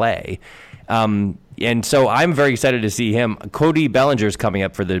guy play. And so I'm very excited to see him. Cody Bellinger's coming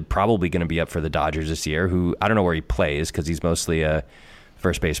up probably going to be up for the Dodgers this year, who I don't know where he plays because he's mostly a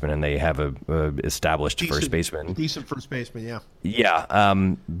first baseman and they have a established first baseman. Decent first baseman, yeah. Yeah,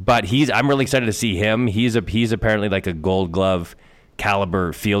 but I'm really excited to see him. He's apparently like a Gold Glove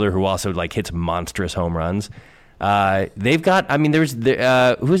caliber fielder who also like hits monstrous home runs. They've got. I mean, who's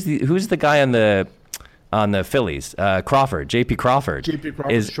the guy on the Phillies? Crawford, J.P. Crawford. J.P.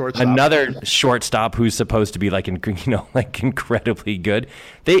 Crawford is shortstop. Another shortstop who's supposed to be like incredibly good.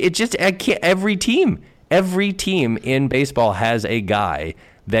 Every team in baseball has a guy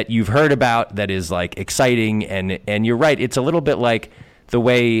that you've heard about that is like exciting, and you're right. It's a little bit like the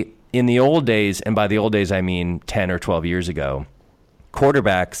way in the old days, and by the old days I mean 10 or 12 years ago,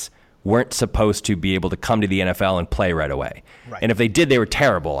 quarterbacks weren't supposed to be able to come to the NFL and play right away. Right. And if they did, they were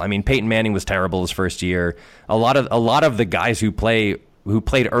terrible. I mean, Peyton Manning was terrible his first year. A lot of the guys who played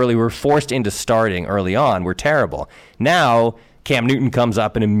early were forced into starting early on were terrible. Now Cam Newton comes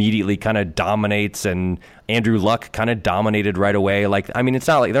up and immediately kind of dominates, and Andrew Luck kind of dominated right away. It's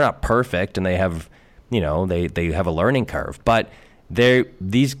not like they're not perfect and they have, they have a learning curve, but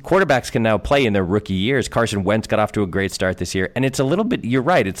these quarterbacks can now play in their rookie years. Carson Wentz got off to a great start this year, and it's a little bit. You're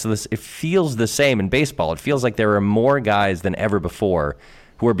right. It feels the same in baseball. It feels like there are more guys than ever before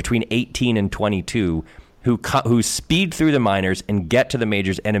who are between 18 and 22 who speed through the minors and get to the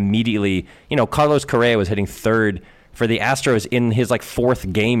majors and immediately. Carlos Correa was hitting third for the Astros in his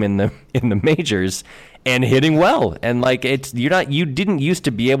fourth game in the majors and hitting well. And you didn't used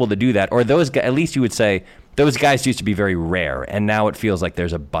to be able to do that, or those guys, at least you would say those guys used to be very rare. And now it feels like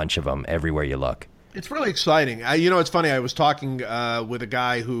there's a bunch of them everywhere you look. It's really exciting. It's funny. I was talking with a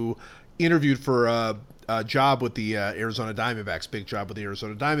guy who interviewed for a job with the Arizona Diamondbacks, big job with the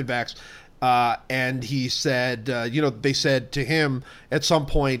Arizona Diamondbacks. And he said, they said to him at some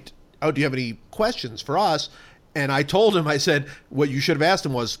point, oh, do you have any questions for us? And I told him, I said, what you should have asked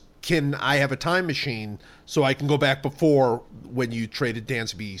him was, can I have a time machine so I can go back before when you traded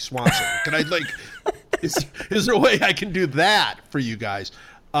Dansby Swanson? Can I is there a way I can do that for you guys?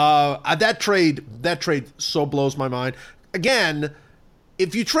 That trade so blows my mind. Again,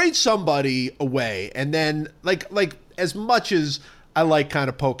 if you trade somebody away and then like as much as I like kind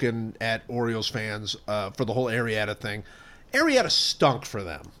of poking at Orioles fans for the whole Arrieta thing, Arrieta stunk for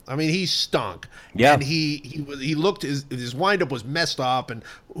them. I mean, he stunk. Yeah. And he looked, his windup was messed up, and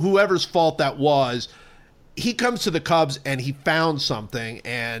whoever's fault that was, he comes to the Cubs and he found something,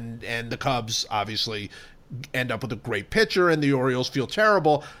 and the Cubs obviously end up with a great pitcher, and the Orioles feel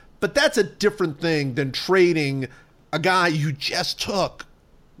terrible. But that's a different thing than trading a guy you just took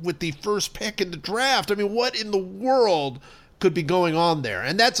with the first pick in the draft. I mean, what in the world could be going on there?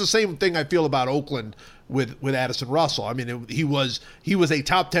 And that's the same thing I feel about Oakland with Addison Russell. I mean, he was a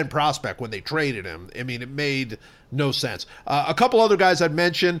top 10 prospect when they traded him. I mean, it made no sense. A couple other guys I'd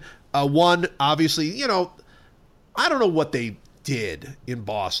mention. One, obviously, I don't know what they did in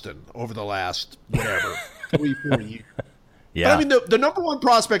Boston over the last, 3-4 years. Yeah. But I mean, the number one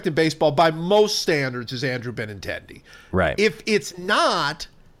prospect in baseball by most standards is Andrew Benintendi. Right. If it's not,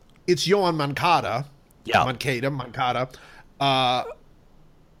 it's Yohan Moncada. Yeah. Moncada.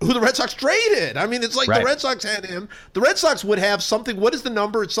 Who the Red Sox traded. I mean, it's like The Red Sox had him. The Red Sox would have something. What is the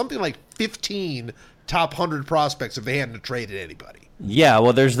number? It's something like 15 top 100 prospects if they hadn't traded anybody. Yeah,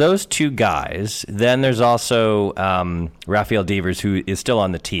 well, there's those two guys. Then there's also Rafael Devers, who is still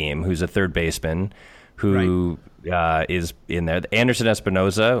on the team, who's a third baseman, who is in there. Anderson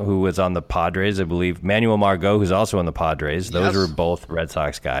Espinoza, who was on the Padres, I believe. Manuel Margot, who's also on the Padres. Those were both Red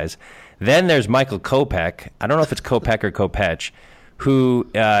Sox guys. Then there's Michael Kopech. I don't know if it's Kopech or Kopech, who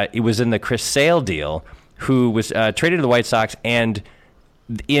it was in the Chris Sale deal, who was traded to the White Sox, and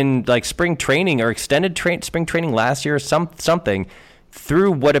in like spring training or extended spring training last year or something,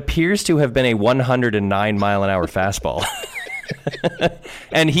 threw what appears to have been a 109 mile an hour fastball.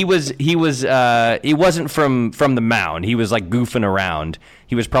 And it wasn't from the mound. He was like goofing around.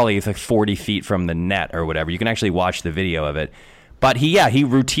 He was probably like 40 feet from the net or whatever. You can actually watch the video of it. But he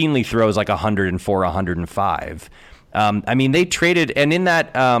routinely throws like 104, 105. I mean, they traded, and in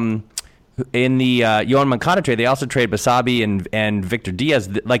that, in the Yohan Moncada trade, they also traded Basabe and Victor Diaz,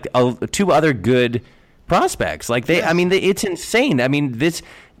 like two other good prospects. Like it's insane. I mean,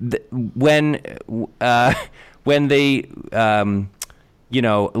 when they,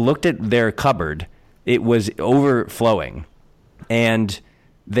 looked at their cupboard, it was overflowing, and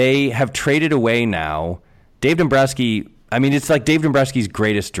they have traded away now. Dave Dombrowski. I mean, it's like Dave Dombrowski's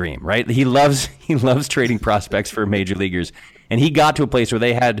greatest dream, right? He loves trading prospects for major leaguers, and he got to a place where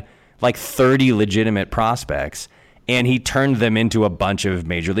they had like 30 legitimate prospects, and he turned them into a bunch of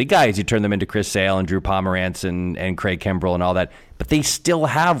major league guys. He turned them into Chris Sale and Drew Pomerantz and Craig Kimbrell and all that. But they still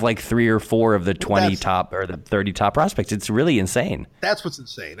have like 3 or 4 of the 20 top or the 30 top prospects. It's really insane. That's what's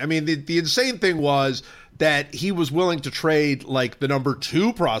insane. I mean, the insane thing was that he was willing to trade like the number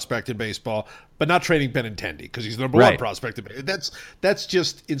 2 prospect in baseball, but not trading Benintendi because he's the number 1 prospect in baseball. That's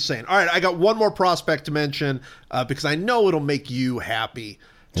just insane. All right, I got one more prospect to mention because I know it'll make you happy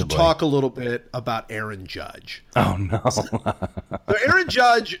to talk a little bit about Aaron Judge. Oh, no. So Aaron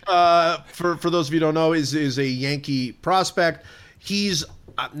Judge, for those of you who don't know, is a Yankee prospect. He's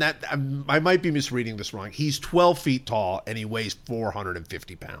I might be misreading this wrong. He's 12 feet tall, and he weighs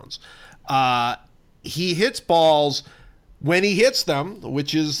 450 pounds. He hits balls when he hits them,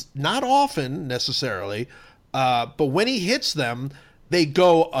 which is not often necessarily, but when he hits them, they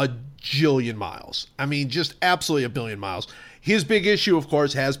go a jillion miles. I mean, just absolutely a billion miles. His big issue, of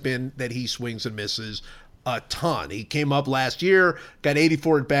course, has been that he swings and misses a ton. He came up last year, got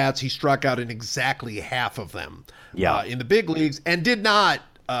 84 at-bats. He struck out in exactly half of them in the big leagues, and did not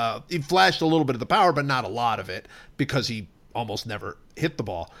he flashed a little bit of the power, but not a lot of it because he almost never hit the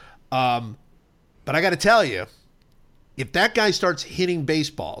ball. But I got to tell you, if that guy starts hitting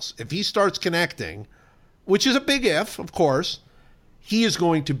baseballs, if he starts connecting, which is a big if, of course, he is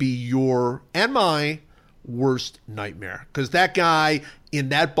going to be your and my worst nightmare, because that guy in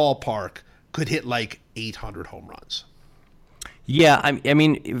that ballpark could hit like 800 home runs. Yeah, I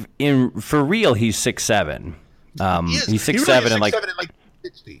mean, for real, he's 6'7". He's 6'7" and like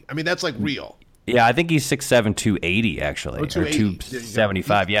 60. I mean, that's like real. Yeah, I think he's 6'7", 280 actually, or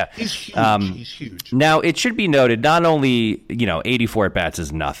 275. Yeah, he's huge. He's huge. Now it should be noted, not only 84 at bats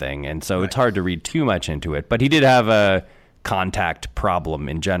is nothing, and so it's hard to read too much into it, but he did have a contact problem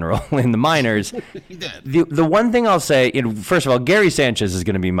in general in the minors. The one thing I'll say, first of all, Gary Sanchez is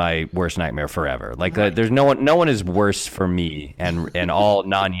going to be my worst nightmare forever. Like there's no one is worse for me and all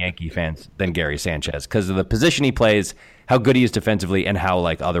non-Yankee fans than Gary Sanchez because of the position he plays, how good he is defensively, and how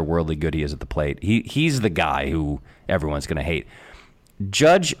like otherworldly good he is at the plate. He's the guy who everyone's going to hate.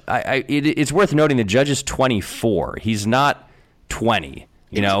 Judge, it's worth noting that Judge is 24. He's not 20.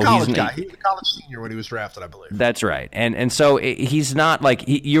 He's a college guy. He was a college senior when he was drafted, I believe. That's right. And so he's not like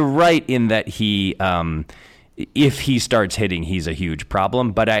you're right in that he if he starts hitting, he's a huge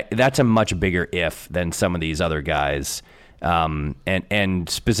problem. But that's a much bigger if than some of these other guys, and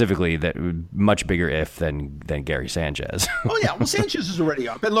specifically that much bigger if than Gary Sanchez. Oh yeah, well Sanchez is already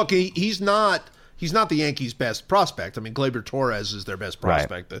up, and look, he's not the Yankees' best prospect. I mean, Gleyber Torres is their best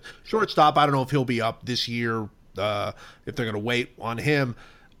prospect. Right. The shortstop, I don't know if he'll be up this year. If they're going to wait on him.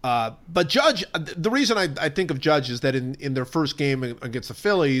 But Judge, the reason I think of Judge is that in their first game against the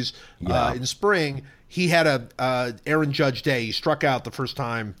Phillies in spring, he had a Aaron Judge day. He struck out the first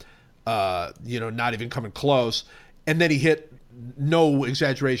time, not even coming close. And then he hit, no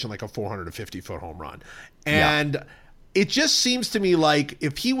exaggeration, like a 450-foot home run. And it just seems to me like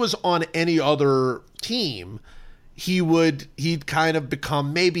if he was on any other team, he'd kind of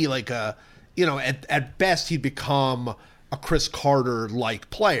become maybe like a, at best, he'd become a Chris Carter-like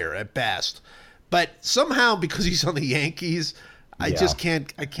player at best. But somehow, because he's on the Yankees, I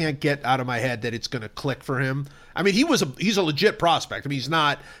can't get out of my head that it's going to click for him. I mean, he's a legit prospect. I mean, he's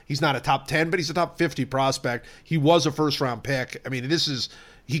not a top 10, but he's a top 50 prospect. He was a first-round pick. I mean,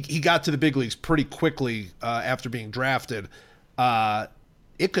 he got to the big leagues pretty quickly after being drafted.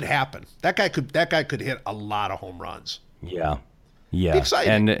 It could happen. That guy could hit a lot of home runs. Yeah. Yeah,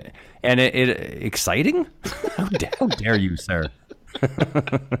 exciting. And it exciting? How dare you, sir?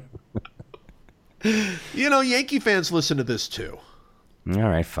 Yankee fans listen to this too. All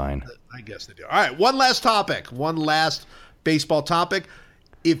right, fine. I guess they do. All right, one last topic. One last baseball topic.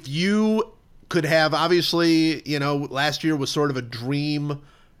 If you could have, obviously, last year was sort of a dream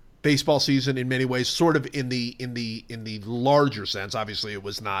baseball season in many ways, sort of in the larger sense. Obviously, it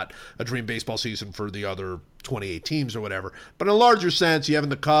was not a dream baseball season for the other 28 teams or whatever. But in a larger sense, you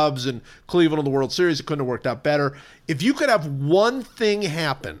having the Cubs and Cleveland in the World Series, it couldn't have worked out better. If you could have one thing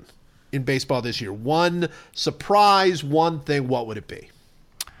happen in baseball this year, one surprise, one thing, what would it be?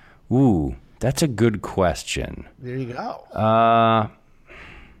 Ooh, that's a good question. There you go.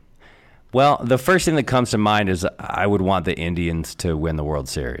 Well, the first thing that comes to mind is I would want the Indians to win the World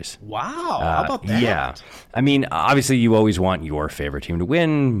Series. Wow. How about that? Yeah. I mean, obviously you always want your favorite team to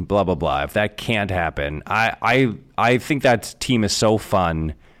win, blah, blah, blah. If that can't happen, I think that team is so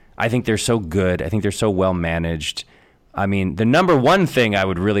fun. I think they're so good. I think they're so well managed. I mean, the number one thing I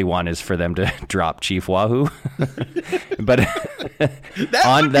would really want is for them to drop Chief Wahoo. But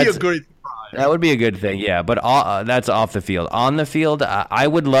that would be a great. That would be a good thing, yeah. But that's off the field. On the field, I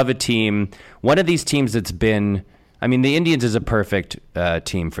would love a team, one of these teams that's been, I mean, the Indians is a perfect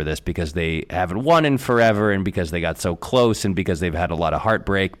team for this because they haven't won in forever and because they got so close and because they've had a lot of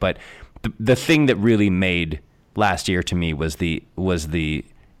heartbreak. But the thing that really made last year to me was the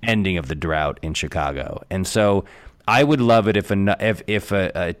ending of the drought in Chicago. And so I would love it if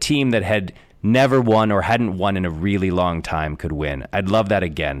a team that had never won or hadn't won in a really long time could win. I'd love that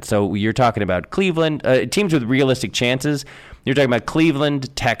again. So you're talking about Cleveland, teams with realistic chances. You're talking about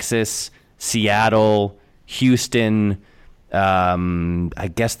Cleveland, Texas, Seattle, Houston.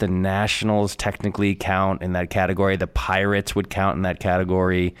 I guess the Nationals technically count in that category. The Pirates would count in that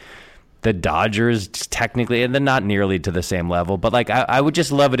category. The Dodgers technically, and then not nearly to the same level. But like I would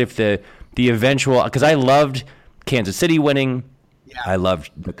just love it if the eventual, because I loved Kansas City winning. Yeah. I love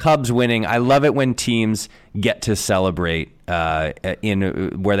the Cubs winning. I love it when teams get to celebrate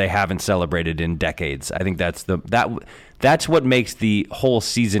in where they haven't celebrated in decades. I think that's what makes the whole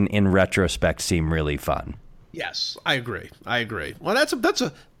season in retrospect seem really fun. Yes, I agree. Well, that's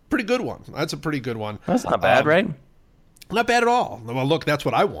a pretty good one. That's a pretty good one. That's not bad, right? Not bad at all. Well, look, that's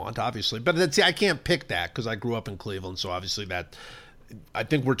what I want, obviously. But I can't pick that because I grew up in Cleveland, so obviously that. I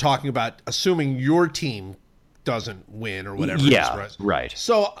think we're talking about assuming your team doesn't win or whatever. Yeah, right.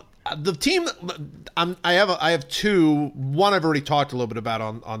 So the team, I have two. One I've already talked a little bit about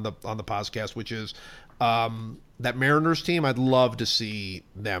on the PosCast, which is that Mariners team. I'd love to see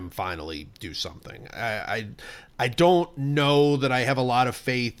them finally do something. I don't know that I have a lot of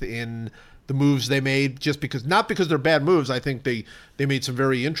faith in the moves they made, not because they're bad moves. I think they made some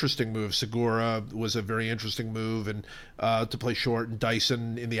very interesting moves. Segura was a very interesting move, and to play short, and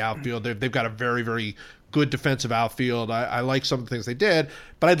Dyson in the outfield. They've got a very, very good defensive outfield. I like some of the things they did,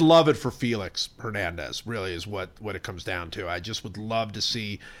 but I'd love it for Felix Hernandez, really is what it comes down to. I just would love to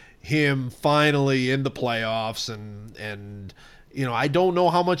see him finally in the playoffs, and I don't know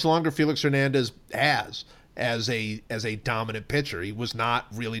how much longer Felix Hernandez has as a dominant pitcher. He was not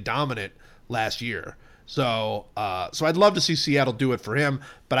really dominant last year. So I'd love to see Seattle do it for him,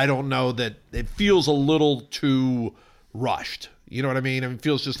 but I don't know that it feels a little too rushed. You know what I mean? It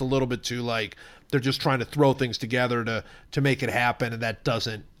feels just a little bit too like they're just trying to throw things together to make it happen, and that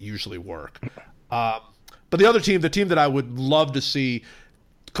doesn't usually work. But the other team, the team that I would love to see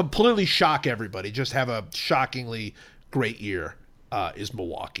completely shock everybody, just have a shockingly great year, is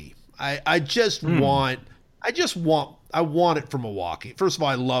Milwaukee. I want it for Milwaukee. First of all,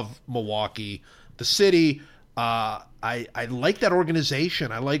 I love Milwaukee, the city. I like that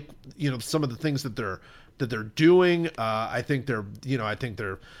organization. I like some of the things that they're doing. I think their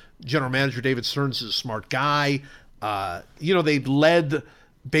general manager David Stearns is a smart guy. They led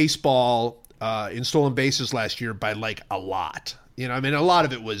baseball in stolen bases last year by like a lot. A lot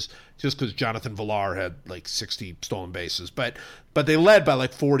of it was just because Jonathan Villar had like 60 stolen bases, but they led by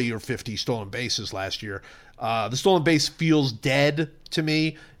like 40 or 50 stolen bases last year. The stolen base feels dead to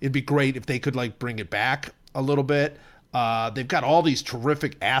me. It'd be great if they could like bring it back a little bit. They've got all these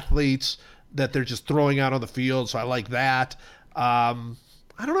terrific athletes that they're just throwing out on the field, so I like that.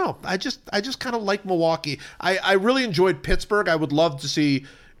 I don't know. I just kind of like Milwaukee. I really enjoyed Pittsburgh. I would love to see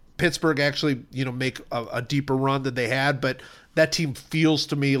Pittsburgh actually, make a deeper run than they had, but that team feels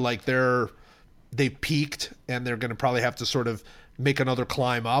to me like they peaked and they're going to probably have to sort of make another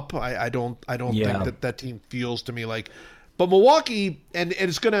climb up. I don't think that team feels to me like, but Milwaukee, and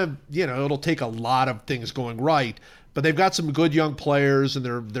it's going to, it'll take a lot of things going right, but they've got some good young players and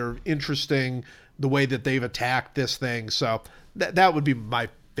they're interesting the way that they've attacked this thing. So that would be my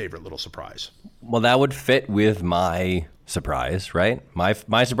favorite little surprise. Well, that would fit with my surprise, right? My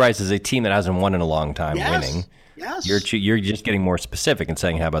surprise is a team that hasn't won in a long time winning. Yes. You're just getting more specific and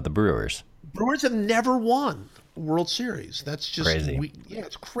saying, how about the Brewers? Brewers have never won. World Series. That's just crazy.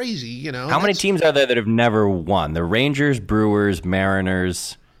 It's crazy. You know, how many teams are there that have never won? The Rangers, Brewers,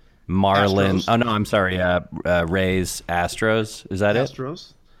 Mariners, Marlins. Astros. Oh no, I'm sorry. Rays, Astros. Is that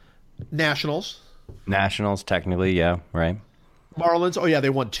Astros. Nationals. Nationals, technically, yeah, right. Marlins. Oh yeah, they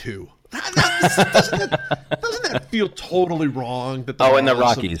won 2. Doesn't that feel totally wrong? That and the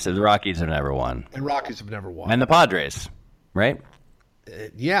Rockies. The Rockies have never won. And Rockies have never won. And the Padres, right?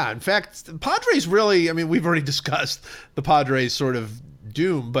 Yeah, in fact, the Padres really, I mean, we've already discussed the Padres sort of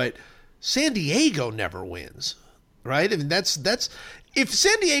doom, but San Diego never wins, right? I mean, that's if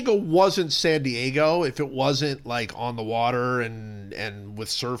San Diego wasn't San Diego, if it wasn't like on the water and with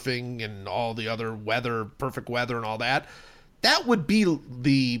surfing and all the other weather, perfect weather and all that, that would be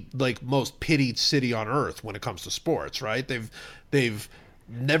the like most pitied city on earth when it comes to sports, right? They've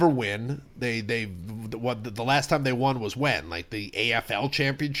never win. They what the last time they won was when, like the AFL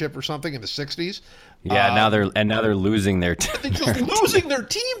championship or something in the 60s. Yeah, now they're losing their they're just losing their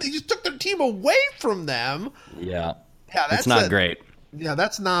team. They just took their team away from them. Yeah, that's not great. Yeah, I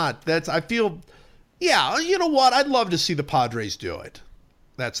feel. Yeah, you know what? I'd love to see the Padres do it.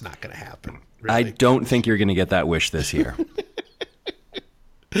 That's not going to happen. Really. I don't think you're going to get that wish this year.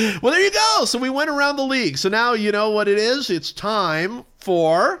 Well, there you go. So we went around the league. So now you know what it is. It's time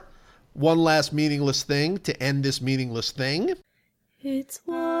for one last meaningless thing to end this meaningless thing. It's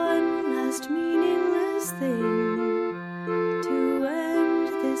one last meaningless thing to end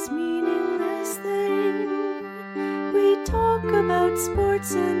this meaningless thing. We talk about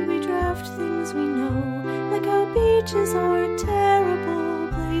sports and we draft things we know, like how beaches are terrible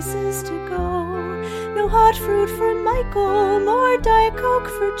places to go. No hot fruit for Michael, nor Diet Coke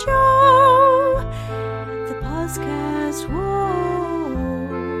for Joe. The PosCast, whoa,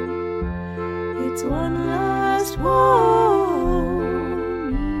 it's one last, whoa,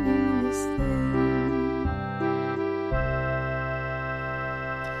 meaningless thing.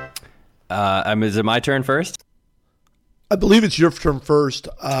 Is it my turn first? I believe it's your turn first.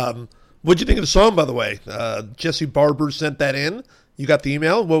 What'd you think of the song, by the way? Jesse Barber sent that in. You got the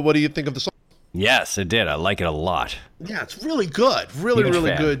email? What do you think of the song? Yes, it did. I like it a lot. Yeah, it's really good. Really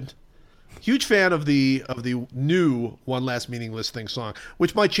good. Huge fan of the new One Last Meaningless Thing song,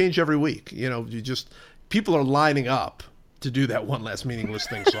 which might change every week. You know, people are lining up to do that One Last Meaningless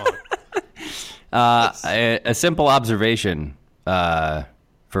Thing song. A simple observation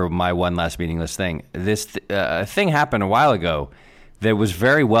for my One Last Meaningless Thing. This thing happened a while ago that was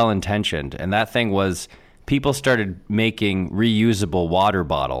very well intentioned, and that thing was people started making reusable water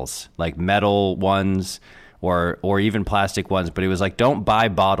bottles, like metal ones or even plastic ones. But it was like, don't buy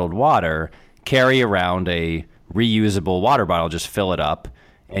bottled water, carry around a reusable water bottle, just fill it up,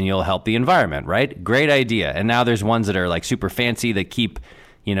 and you'll help the environment, right? Great idea. And now there's ones that are like super fancy that keep,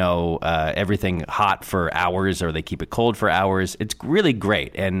 everything hot for hours, or they keep it cold for hours. It's really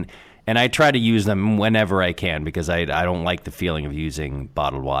great. And I try to use them whenever I can because I don't like the feeling of using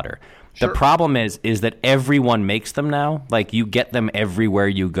bottled water. Sure. The problem is that everyone makes them now. Like, you get them everywhere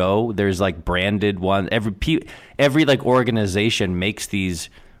you go. There's like branded ones. Every like organization makes these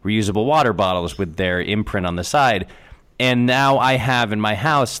reusable water bottles with their imprint on the side. And now I have in my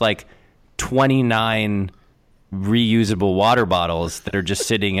house like 29 reusable water bottles that are just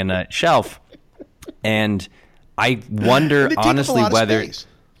sitting in a shelf. And I wonder honestly whether space.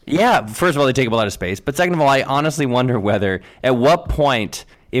 Yeah, first of all, they take up a lot of space. But second of all, I honestly wonder whether at what point,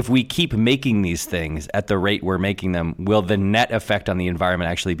 if we keep making these things at the rate we're making them, will the net effect on the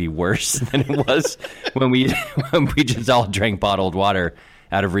environment actually be worse than it was when we just all drank bottled water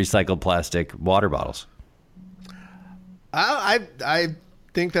out of recycled plastic water bottles? I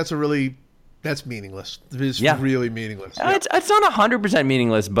think that's meaningless. It's really meaningless. It's not 100%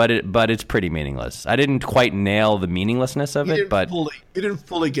 meaningless, but it's pretty meaningless. I didn't quite nail the meaninglessness of it, but you didn't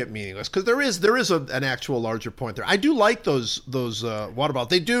fully get meaningless because there is an actual larger point there. I do like those water bottles.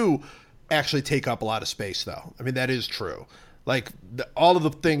 They do actually take up a lot of space, though. I mean, that is true. Like all of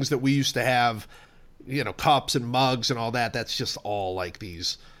the things that we used to have, cups and mugs and all that. That's just all like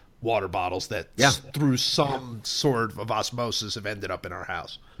these water bottles that through some sort of osmosis have ended up in our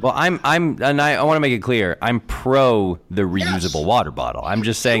house. Well, I want to make it clear, I'm pro the reusable water bottle. I'm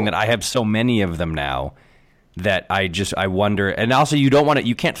just saying that I have so many of them now that I wonder, and also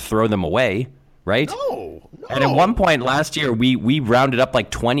you can't throw them away, right? No. And at one point last year, we rounded up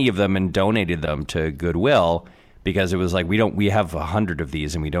like 20 of them and donated them to Goodwill because it was like, we have 100 of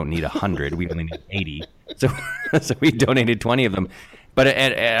these and we don't need 100. We only need 80. So we donated 20 of them. But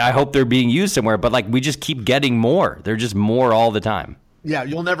and I hope they're being used somewhere. But like, we just keep getting more. They're just more all the time. Yeah,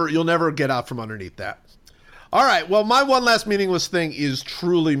 you'll never get out from underneath that. All right. Well, my one last meaningless thing is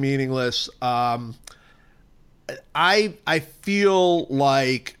truly meaningless. I feel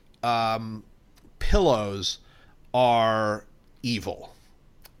like pillows are evil.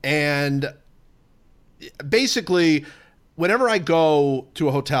 And basically, whenever I go to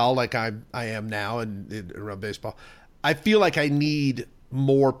a hotel like I am now and around baseball, I feel like I need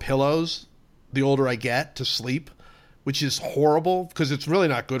more pillows the older I get to sleep, which is horrible because it's really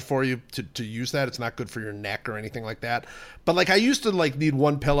not good for you to use that. It's not good for your neck or anything like that. But like I used to like need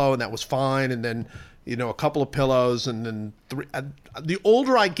one pillow and that was fine. And then, a couple of pillows and then three. The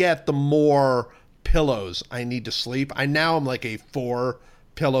older I get, the more pillows I need to sleep. I'm like a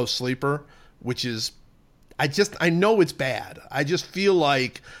 4-pillow sleeper, which is, I know it's bad. I feel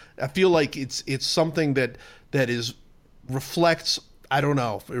like it's something that reflects, I don't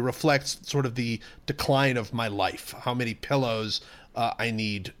know, it reflects sort of the decline of my life, how many pillows I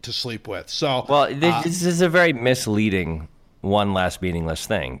need to sleep with. So, well, this is a very misleading one last meaningless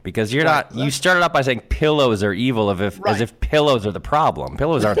thing, because you started out by saying pillows are evil as if pillows are the problem.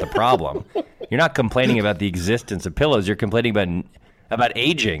 Pillows aren't the problem. You're not complaining about the existence of pillows. You're complaining about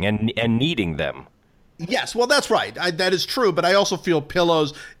aging and needing them. Yes, well, that's right. That is true. But I also feel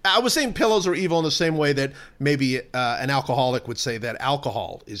pillows. I was saying pillows are evil in the same way that maybe an alcoholic would say that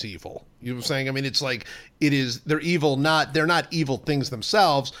alcohol is evil. You know what I'm saying? I mean, it's like they're evil. They're not evil things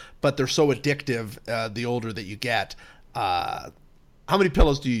themselves, but they're so addictive the older that you get. How many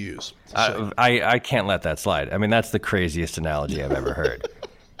pillows do you use? I can't let that slide. I mean, that's the craziest analogy I've ever heard.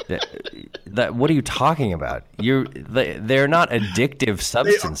 What are you talking about? They're not addictive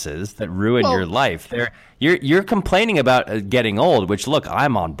substances that ruin your life. You're complaining about getting old, which, look,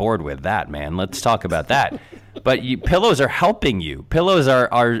 I'm on board with that, man. Let's talk about that. But pillows are helping you. Pillows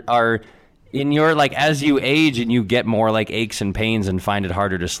are in your, like, as you age and you get more like aches and pains and find it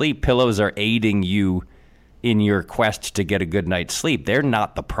harder to sleep, pillows are aiding you in your quest to get a good night's sleep. They're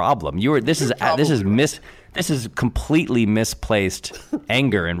not the problem. This is completely misplaced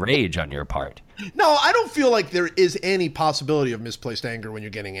anger and rage on your part. No, I don't feel like there is any possibility of misplaced anger when you're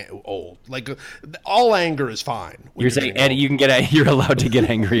getting old. Like, all anger is fine. You're saying you're allowed to get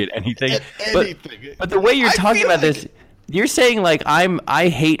angry at anything. Anything. But the way you're talking about this, you're saying like I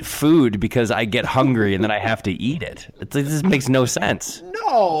hate food because I get hungry and then I have to eat it. This makes no sense.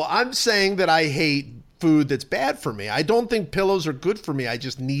 No, I'm saying that I hate food that's bad for me. I don't think pillows are good for me. I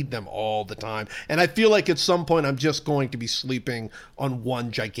just need them all the time. And I feel like at some point I'm just going to be sleeping on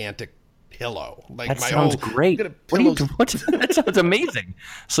one gigantic pillow. Like that sounds great. That sounds amazing.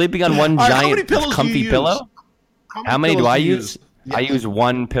 Sleeping on one giant comfy pillow? How many do I use? Yeah. I use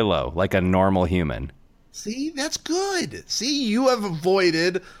one pillow like a normal human. See, that's good. See, you have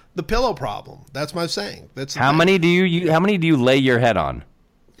avoided the pillow problem. That's my saying. How many do you lay your head on?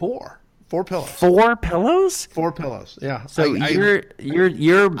 4 pillows. 4 pillows? 4 pillows. Yeah. So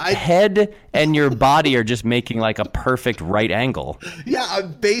your head and your body are just making like a perfect right angle. Yeah,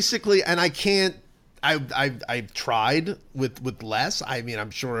 basically, and I can't. I've tried with less. I mean,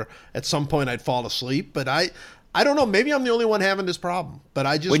 I'm sure at some point I'd fall asleep, but I don't know. Maybe I'm the only one having this problem. But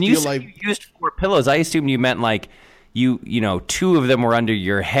I just feel like you used 4 pillows, I assumed you meant like you 2 of them were under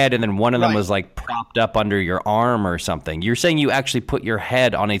your head and then one of them was like propped up under your arm or something. You're saying you actually put your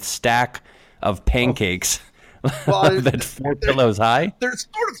head on a stack of pancakes that's 4 pillows high? They're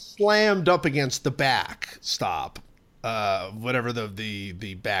sort of slammed up against the back stop, whatever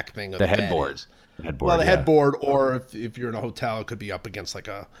the back thing of the headboard. Is. The headboard, or if you're in a hotel, it could be up against like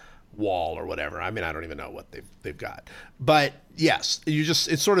a wall or whatever. I mean, I don't even know what they've got. But yes,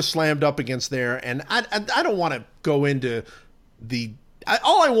 it's sort of slammed up against there, and I don't want to go into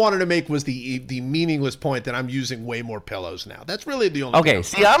all I wanted to make was the meaningless point that I'm using way more pillows now. That's really the only Okay,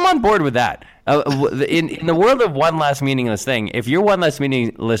 see, I'm on board with that. In the world of one last meaningless thing, if your one last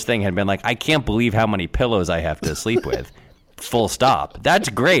meaningless thing had been like, I can't believe how many pillows I have to sleep with, full stop, that's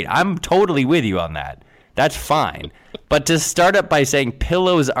great. I'm totally with you on that. That's fine. But to start up by saying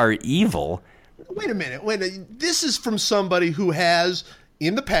pillows are evil. Wait a minute. This is from somebody who has,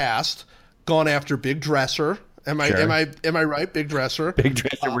 in the past, gone after Big Dresser. Am I right? Big Dresser. Big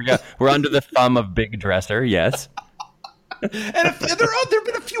Dresser. We're under the thumb of Big Dresser. Yes. And there have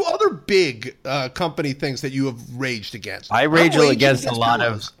been a few other big company things that you have raged against. I rage against a lot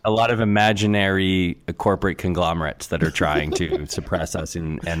of imaginary corporate conglomerates that are trying to suppress us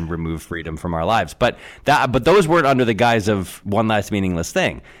and remove freedom from our lives. But those weren't under the guise of one last meaningless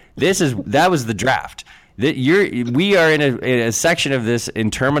thing. That was the draft. We are in a section of this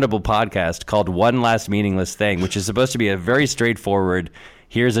interminable podcast called One Last Meaningless Thing, which is supposed to be a very straightforward,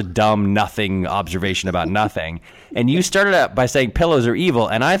 here's a dumb nothing observation about nothing. And you started out by saying pillows are evil,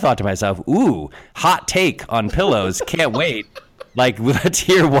 and I thought to myself, ooh, hot take on pillows, can't wait. Like, let's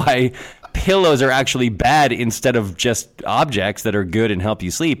hear why pillows are actually bad instead of just objects that are good and help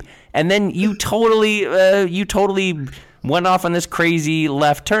you sleep. And then you totally went off on this crazy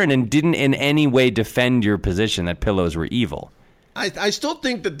left turn and didn't in any way defend your position that pillows were evil. I still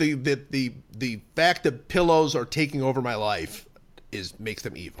think that the fact that pillows are taking over my life makes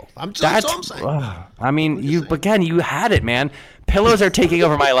them evil. That's all I'm saying. I mean, you had it, man. Pillows are taking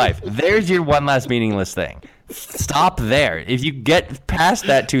over my life. There's your one last meaningless thing. Stop there. If you get past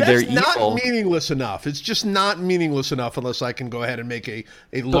that they're evil. That's not meaningless enough. It's just not meaningless enough unless I can go ahead and make a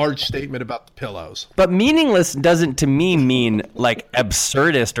large statement about the pillows. But meaningless doesn't to me mean like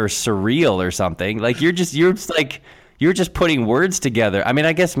absurdist or surreal or something. Like you're just putting words together. I mean,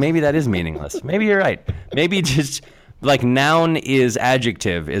 I guess maybe that is meaningless. Maybe you're right. Maybe just like noun is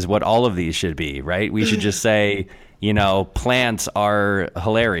adjective is what all of these should be, right? We should just say, plants are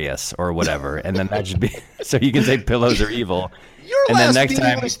hilarious or whatever, and then that should be so you can say pillows are evil. Your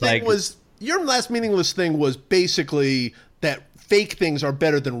last meaningless thing was basically that fake things are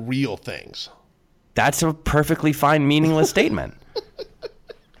better than real things. That's a perfectly fine meaningless statement.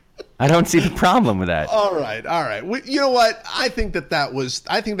 I don't see the problem with that. All right. You know what? I think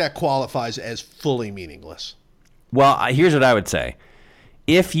that qualifies as fully meaningless. Well, here's what I would say.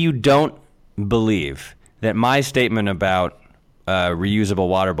 If you don't believe that my statement about reusable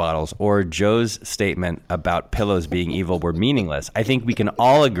water bottles or Joe's statement about pillows being evil were meaningless, I think we can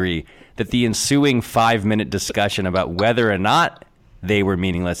all agree that the ensuing 5-minute discussion about whether or not they were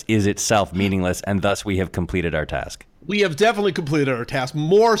meaningless is itself meaningless, and thus we have completed our task. We have definitely completed our task,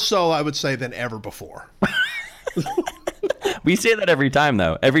 more so, I would say, than ever before. We say that every time,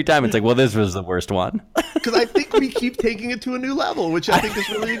 though. Every time it's like, well, this was the worst one. Because I think we keep taking it to a new level, which I think is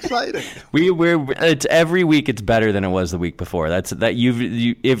really exciting. It's every week it's better than it was the week before.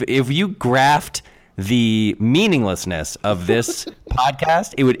 If you graft the meaninglessness of this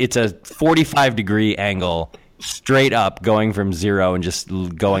podcast, it's a 45-degree angle straight up, going from zero and just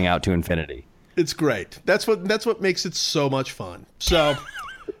going out to infinity. It's great. That's what makes it so much fun. So,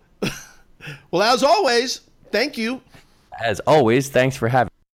 well, as always, thank you. As always, thanks for having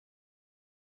me.